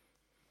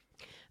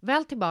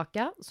 Väl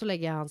tillbaka så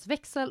lägger jag hans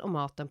växel och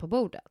maten på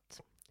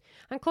bordet.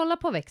 Han kollar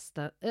på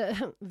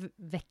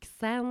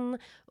växeln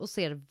och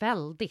ser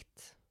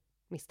väldigt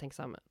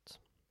misstänksam ut.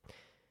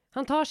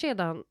 Han tar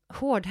sedan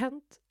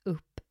hårdhänt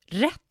upp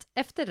rätt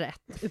efter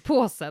rätt ur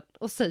påsen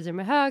och säger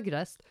med hög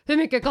röst: hur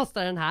mycket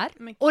kostar den här?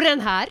 Och den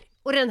här?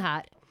 Och den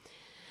här?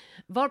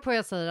 Varpå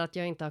jag säger att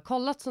jag inte har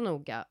kollat så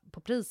noga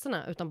på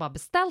priserna utan bara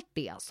beställt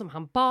det som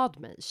han bad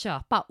mig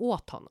köpa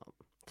åt honom.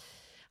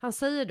 Han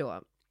säger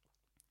då: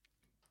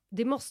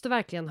 det måste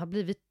verkligen ha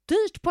blivit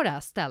dyrt på det här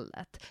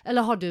stället.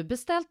 Eller har du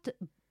beställt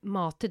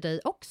mat till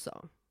dig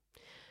också?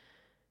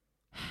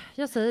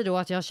 Jag säger då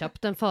att jag har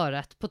köpt en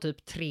förrätt på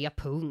typ 3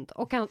 pund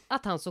och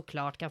att han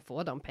såklart kan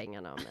få de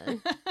pengarna av mig.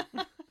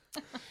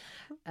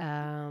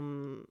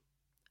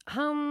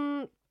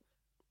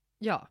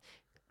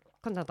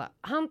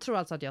 Han tror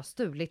alltså att jag har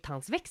stulit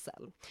hans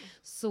växel.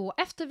 Så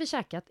efter vi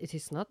käkat i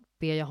tystnad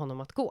ber jag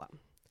honom att gå.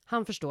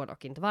 Han förstår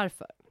dock inte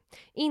varför.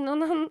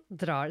 Innan han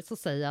drar så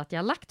säger jag att jag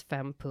har lagt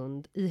 5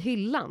 pund i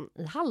hyllan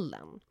i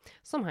hallen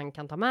som han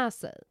kan ta med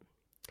sig.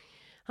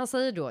 Han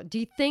säger då: do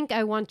you think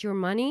I want your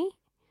money?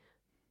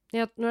 När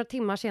jag några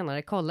timmar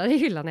senare kollar i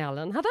hyllan i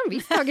hallen hade han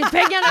visst tagit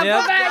pengarna på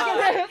vägen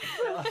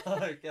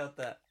ut.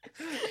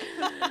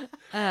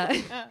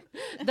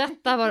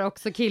 Detta var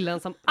också killen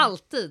som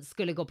alltid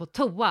skulle gå på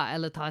toa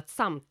eller ta ett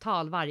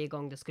samtal varje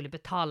gång det skulle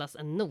betalas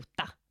en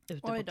nota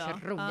ute på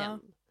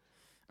krogen.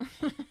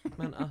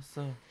 Men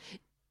alltså...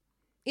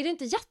 Är det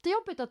inte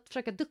jättejobbigt att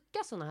försöka ducka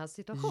såna här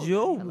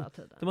situationer hela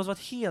tiden? Det måste vara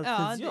ett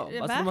heltidsjobb.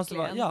 Det måste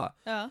vara,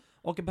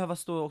 och behöva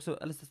stå också,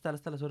 eller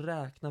ställa och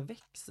räkna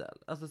växel.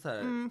 Alltså så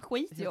här,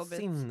 skitjobbigt.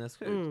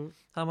 Sinnessjukt.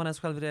 Har man ens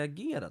själv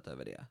reagerat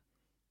över det?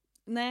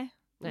 Nej.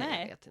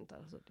 Jag vet inte.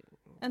 Alltså,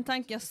 en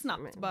tanke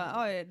snabbt.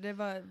 Bara, oj, det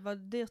var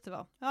dyrt det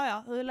var.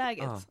 Ja, hur är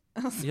läget?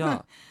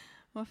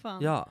 Vad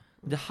fan? Ja,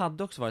 det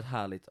hade också varit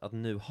härligt att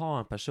nu ha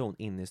en person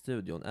inne i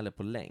studion eller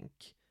på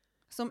länk.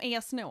 Som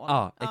är snål.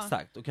 Ja,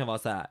 exakt. Och kan vara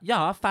så här: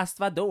 ja, fast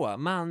vadå?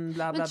 Man bla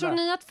bla bla. Men tror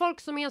ni att folk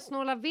som är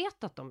snåla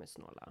vet att de är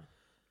snåla?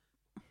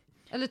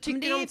 Eller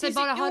tycker de sig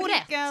bara ha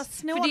rätt?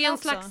 För det är en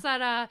slags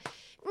såhär...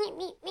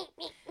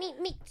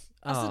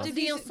 Alltså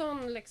det är en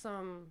sån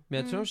liksom... Men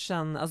jag tror de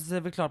känner... Alltså det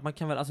är väl klart man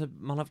kan väl... Alltså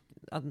man har...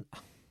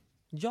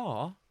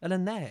 Ja, eller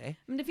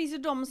nej. Men det finns ju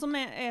de som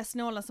är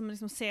snåla som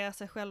liksom ser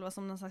sig själva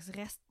som någon slags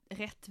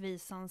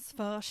rättvisans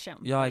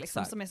förkämpe. Ja, liksom,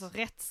 exakt. som är så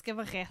rätt ska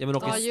vara rätt. Ja, men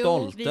de är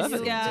stolta över det.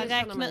 Vi ska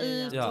räkna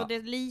ut och det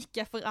är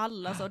lika för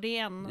alla. Så det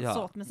är en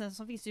sort. Men sen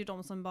så finns det ju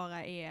de som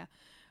bara är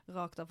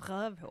rakt av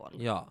rövhål.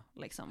 Ja.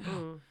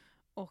 Liksom.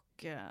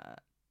 Och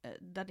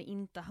där det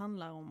inte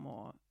handlar om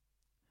att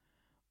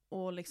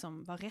och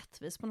liksom vara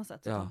rättvis på något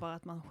sätt. Utan bara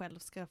att man själv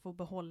ska få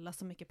behålla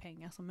så mycket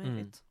pengar som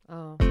möjligt.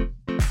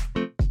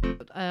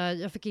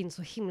 Jag fick in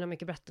så himla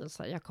mycket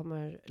berättelser. Jag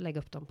kommer lägga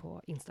upp dem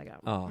på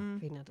Instagram. För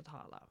hinner inte ta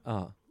alla.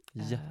 Ja,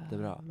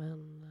 jättebra.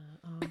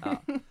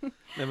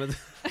 Nej, men...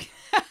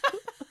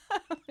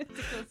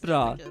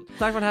 Bra.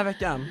 Tack för den här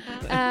veckan.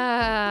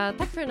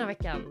 Tack för den här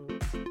veckan.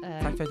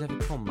 Tack för att jag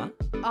fick komma.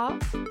 Ja.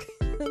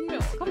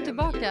 Kom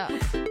tillbaka.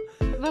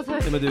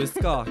 Nej, men du är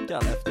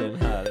skakad efter den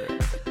här.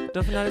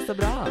 Då får det så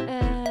bra. Det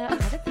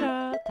är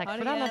bra. Tack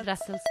för alla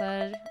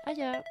berättelser.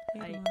 Adjö.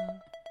 Hej.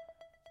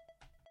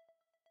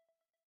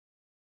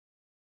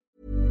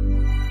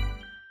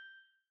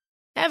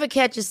 Ever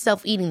catch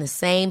yourself eating the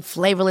same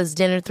flavorless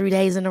dinner 3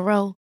 days in a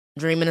row?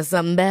 Dreaming of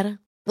something better?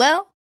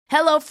 Well,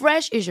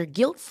 HelloFresh is your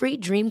guilt-free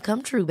dream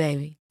come true,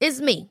 baby.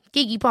 It's me,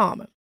 Keke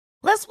Palmer.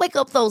 Let's wake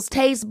up those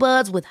taste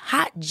buds with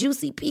hot,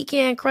 juicy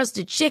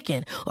pecan-crusted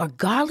chicken or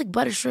garlic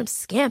butter shrimp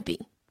scampi.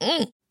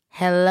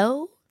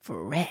 Hello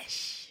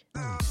Fresh.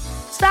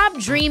 Stop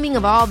dreaming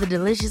of all the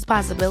delicious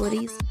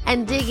possibilities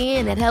and dig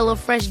in at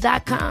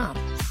HelloFresh.com.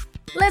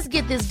 Let's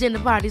get this dinner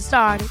party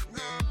started.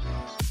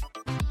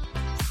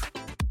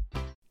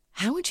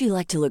 How would you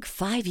like to look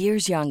 5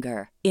 years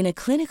younger? In a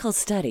clinical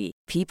study,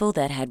 people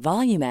that had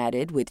volume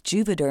added with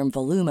Juvederm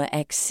Voluma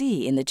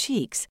XC in the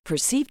cheeks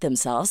perceived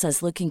themselves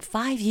as looking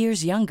 5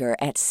 years younger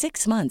at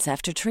 6 months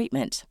after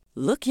treatment.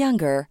 Look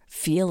younger,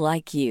 feel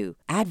like you.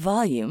 Add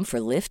volume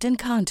for lift and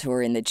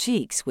contour in the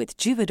cheeks with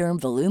Juvederm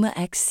Voluma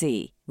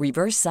XC.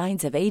 Reverse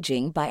signs of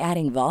aging by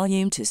adding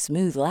volume to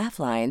smooth laugh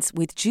lines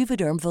with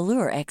Juvederm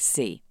Volure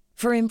XC.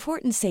 For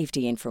important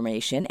safety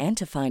information and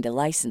to find a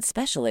licensed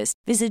specialist,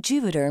 visit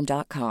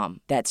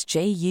Juvederm.com. That's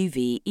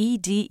JUVEDERM.com.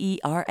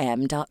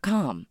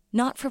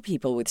 Not for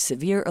people with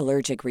severe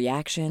allergic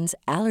reactions,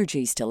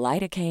 allergies to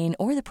lidocaine,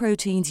 or the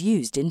proteins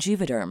used in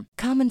Juvederm.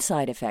 Common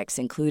side effects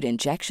include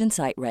injection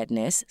site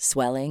redness,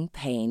 swelling,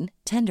 pain,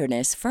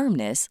 tenderness,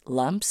 firmness,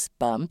 lumps,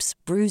 bumps,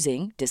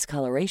 bruising,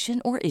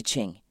 discoloration, or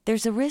itching.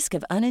 There's a risk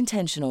of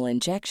unintentional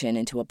injection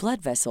into a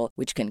blood vessel,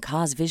 which can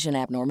cause vision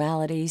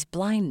abnormalities,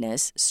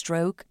 blindness,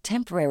 stroke,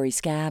 temporary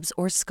scabs,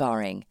 or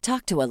scarring.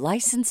 Talk to a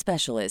licensed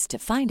specialist to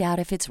find out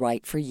if it's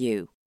right for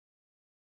you.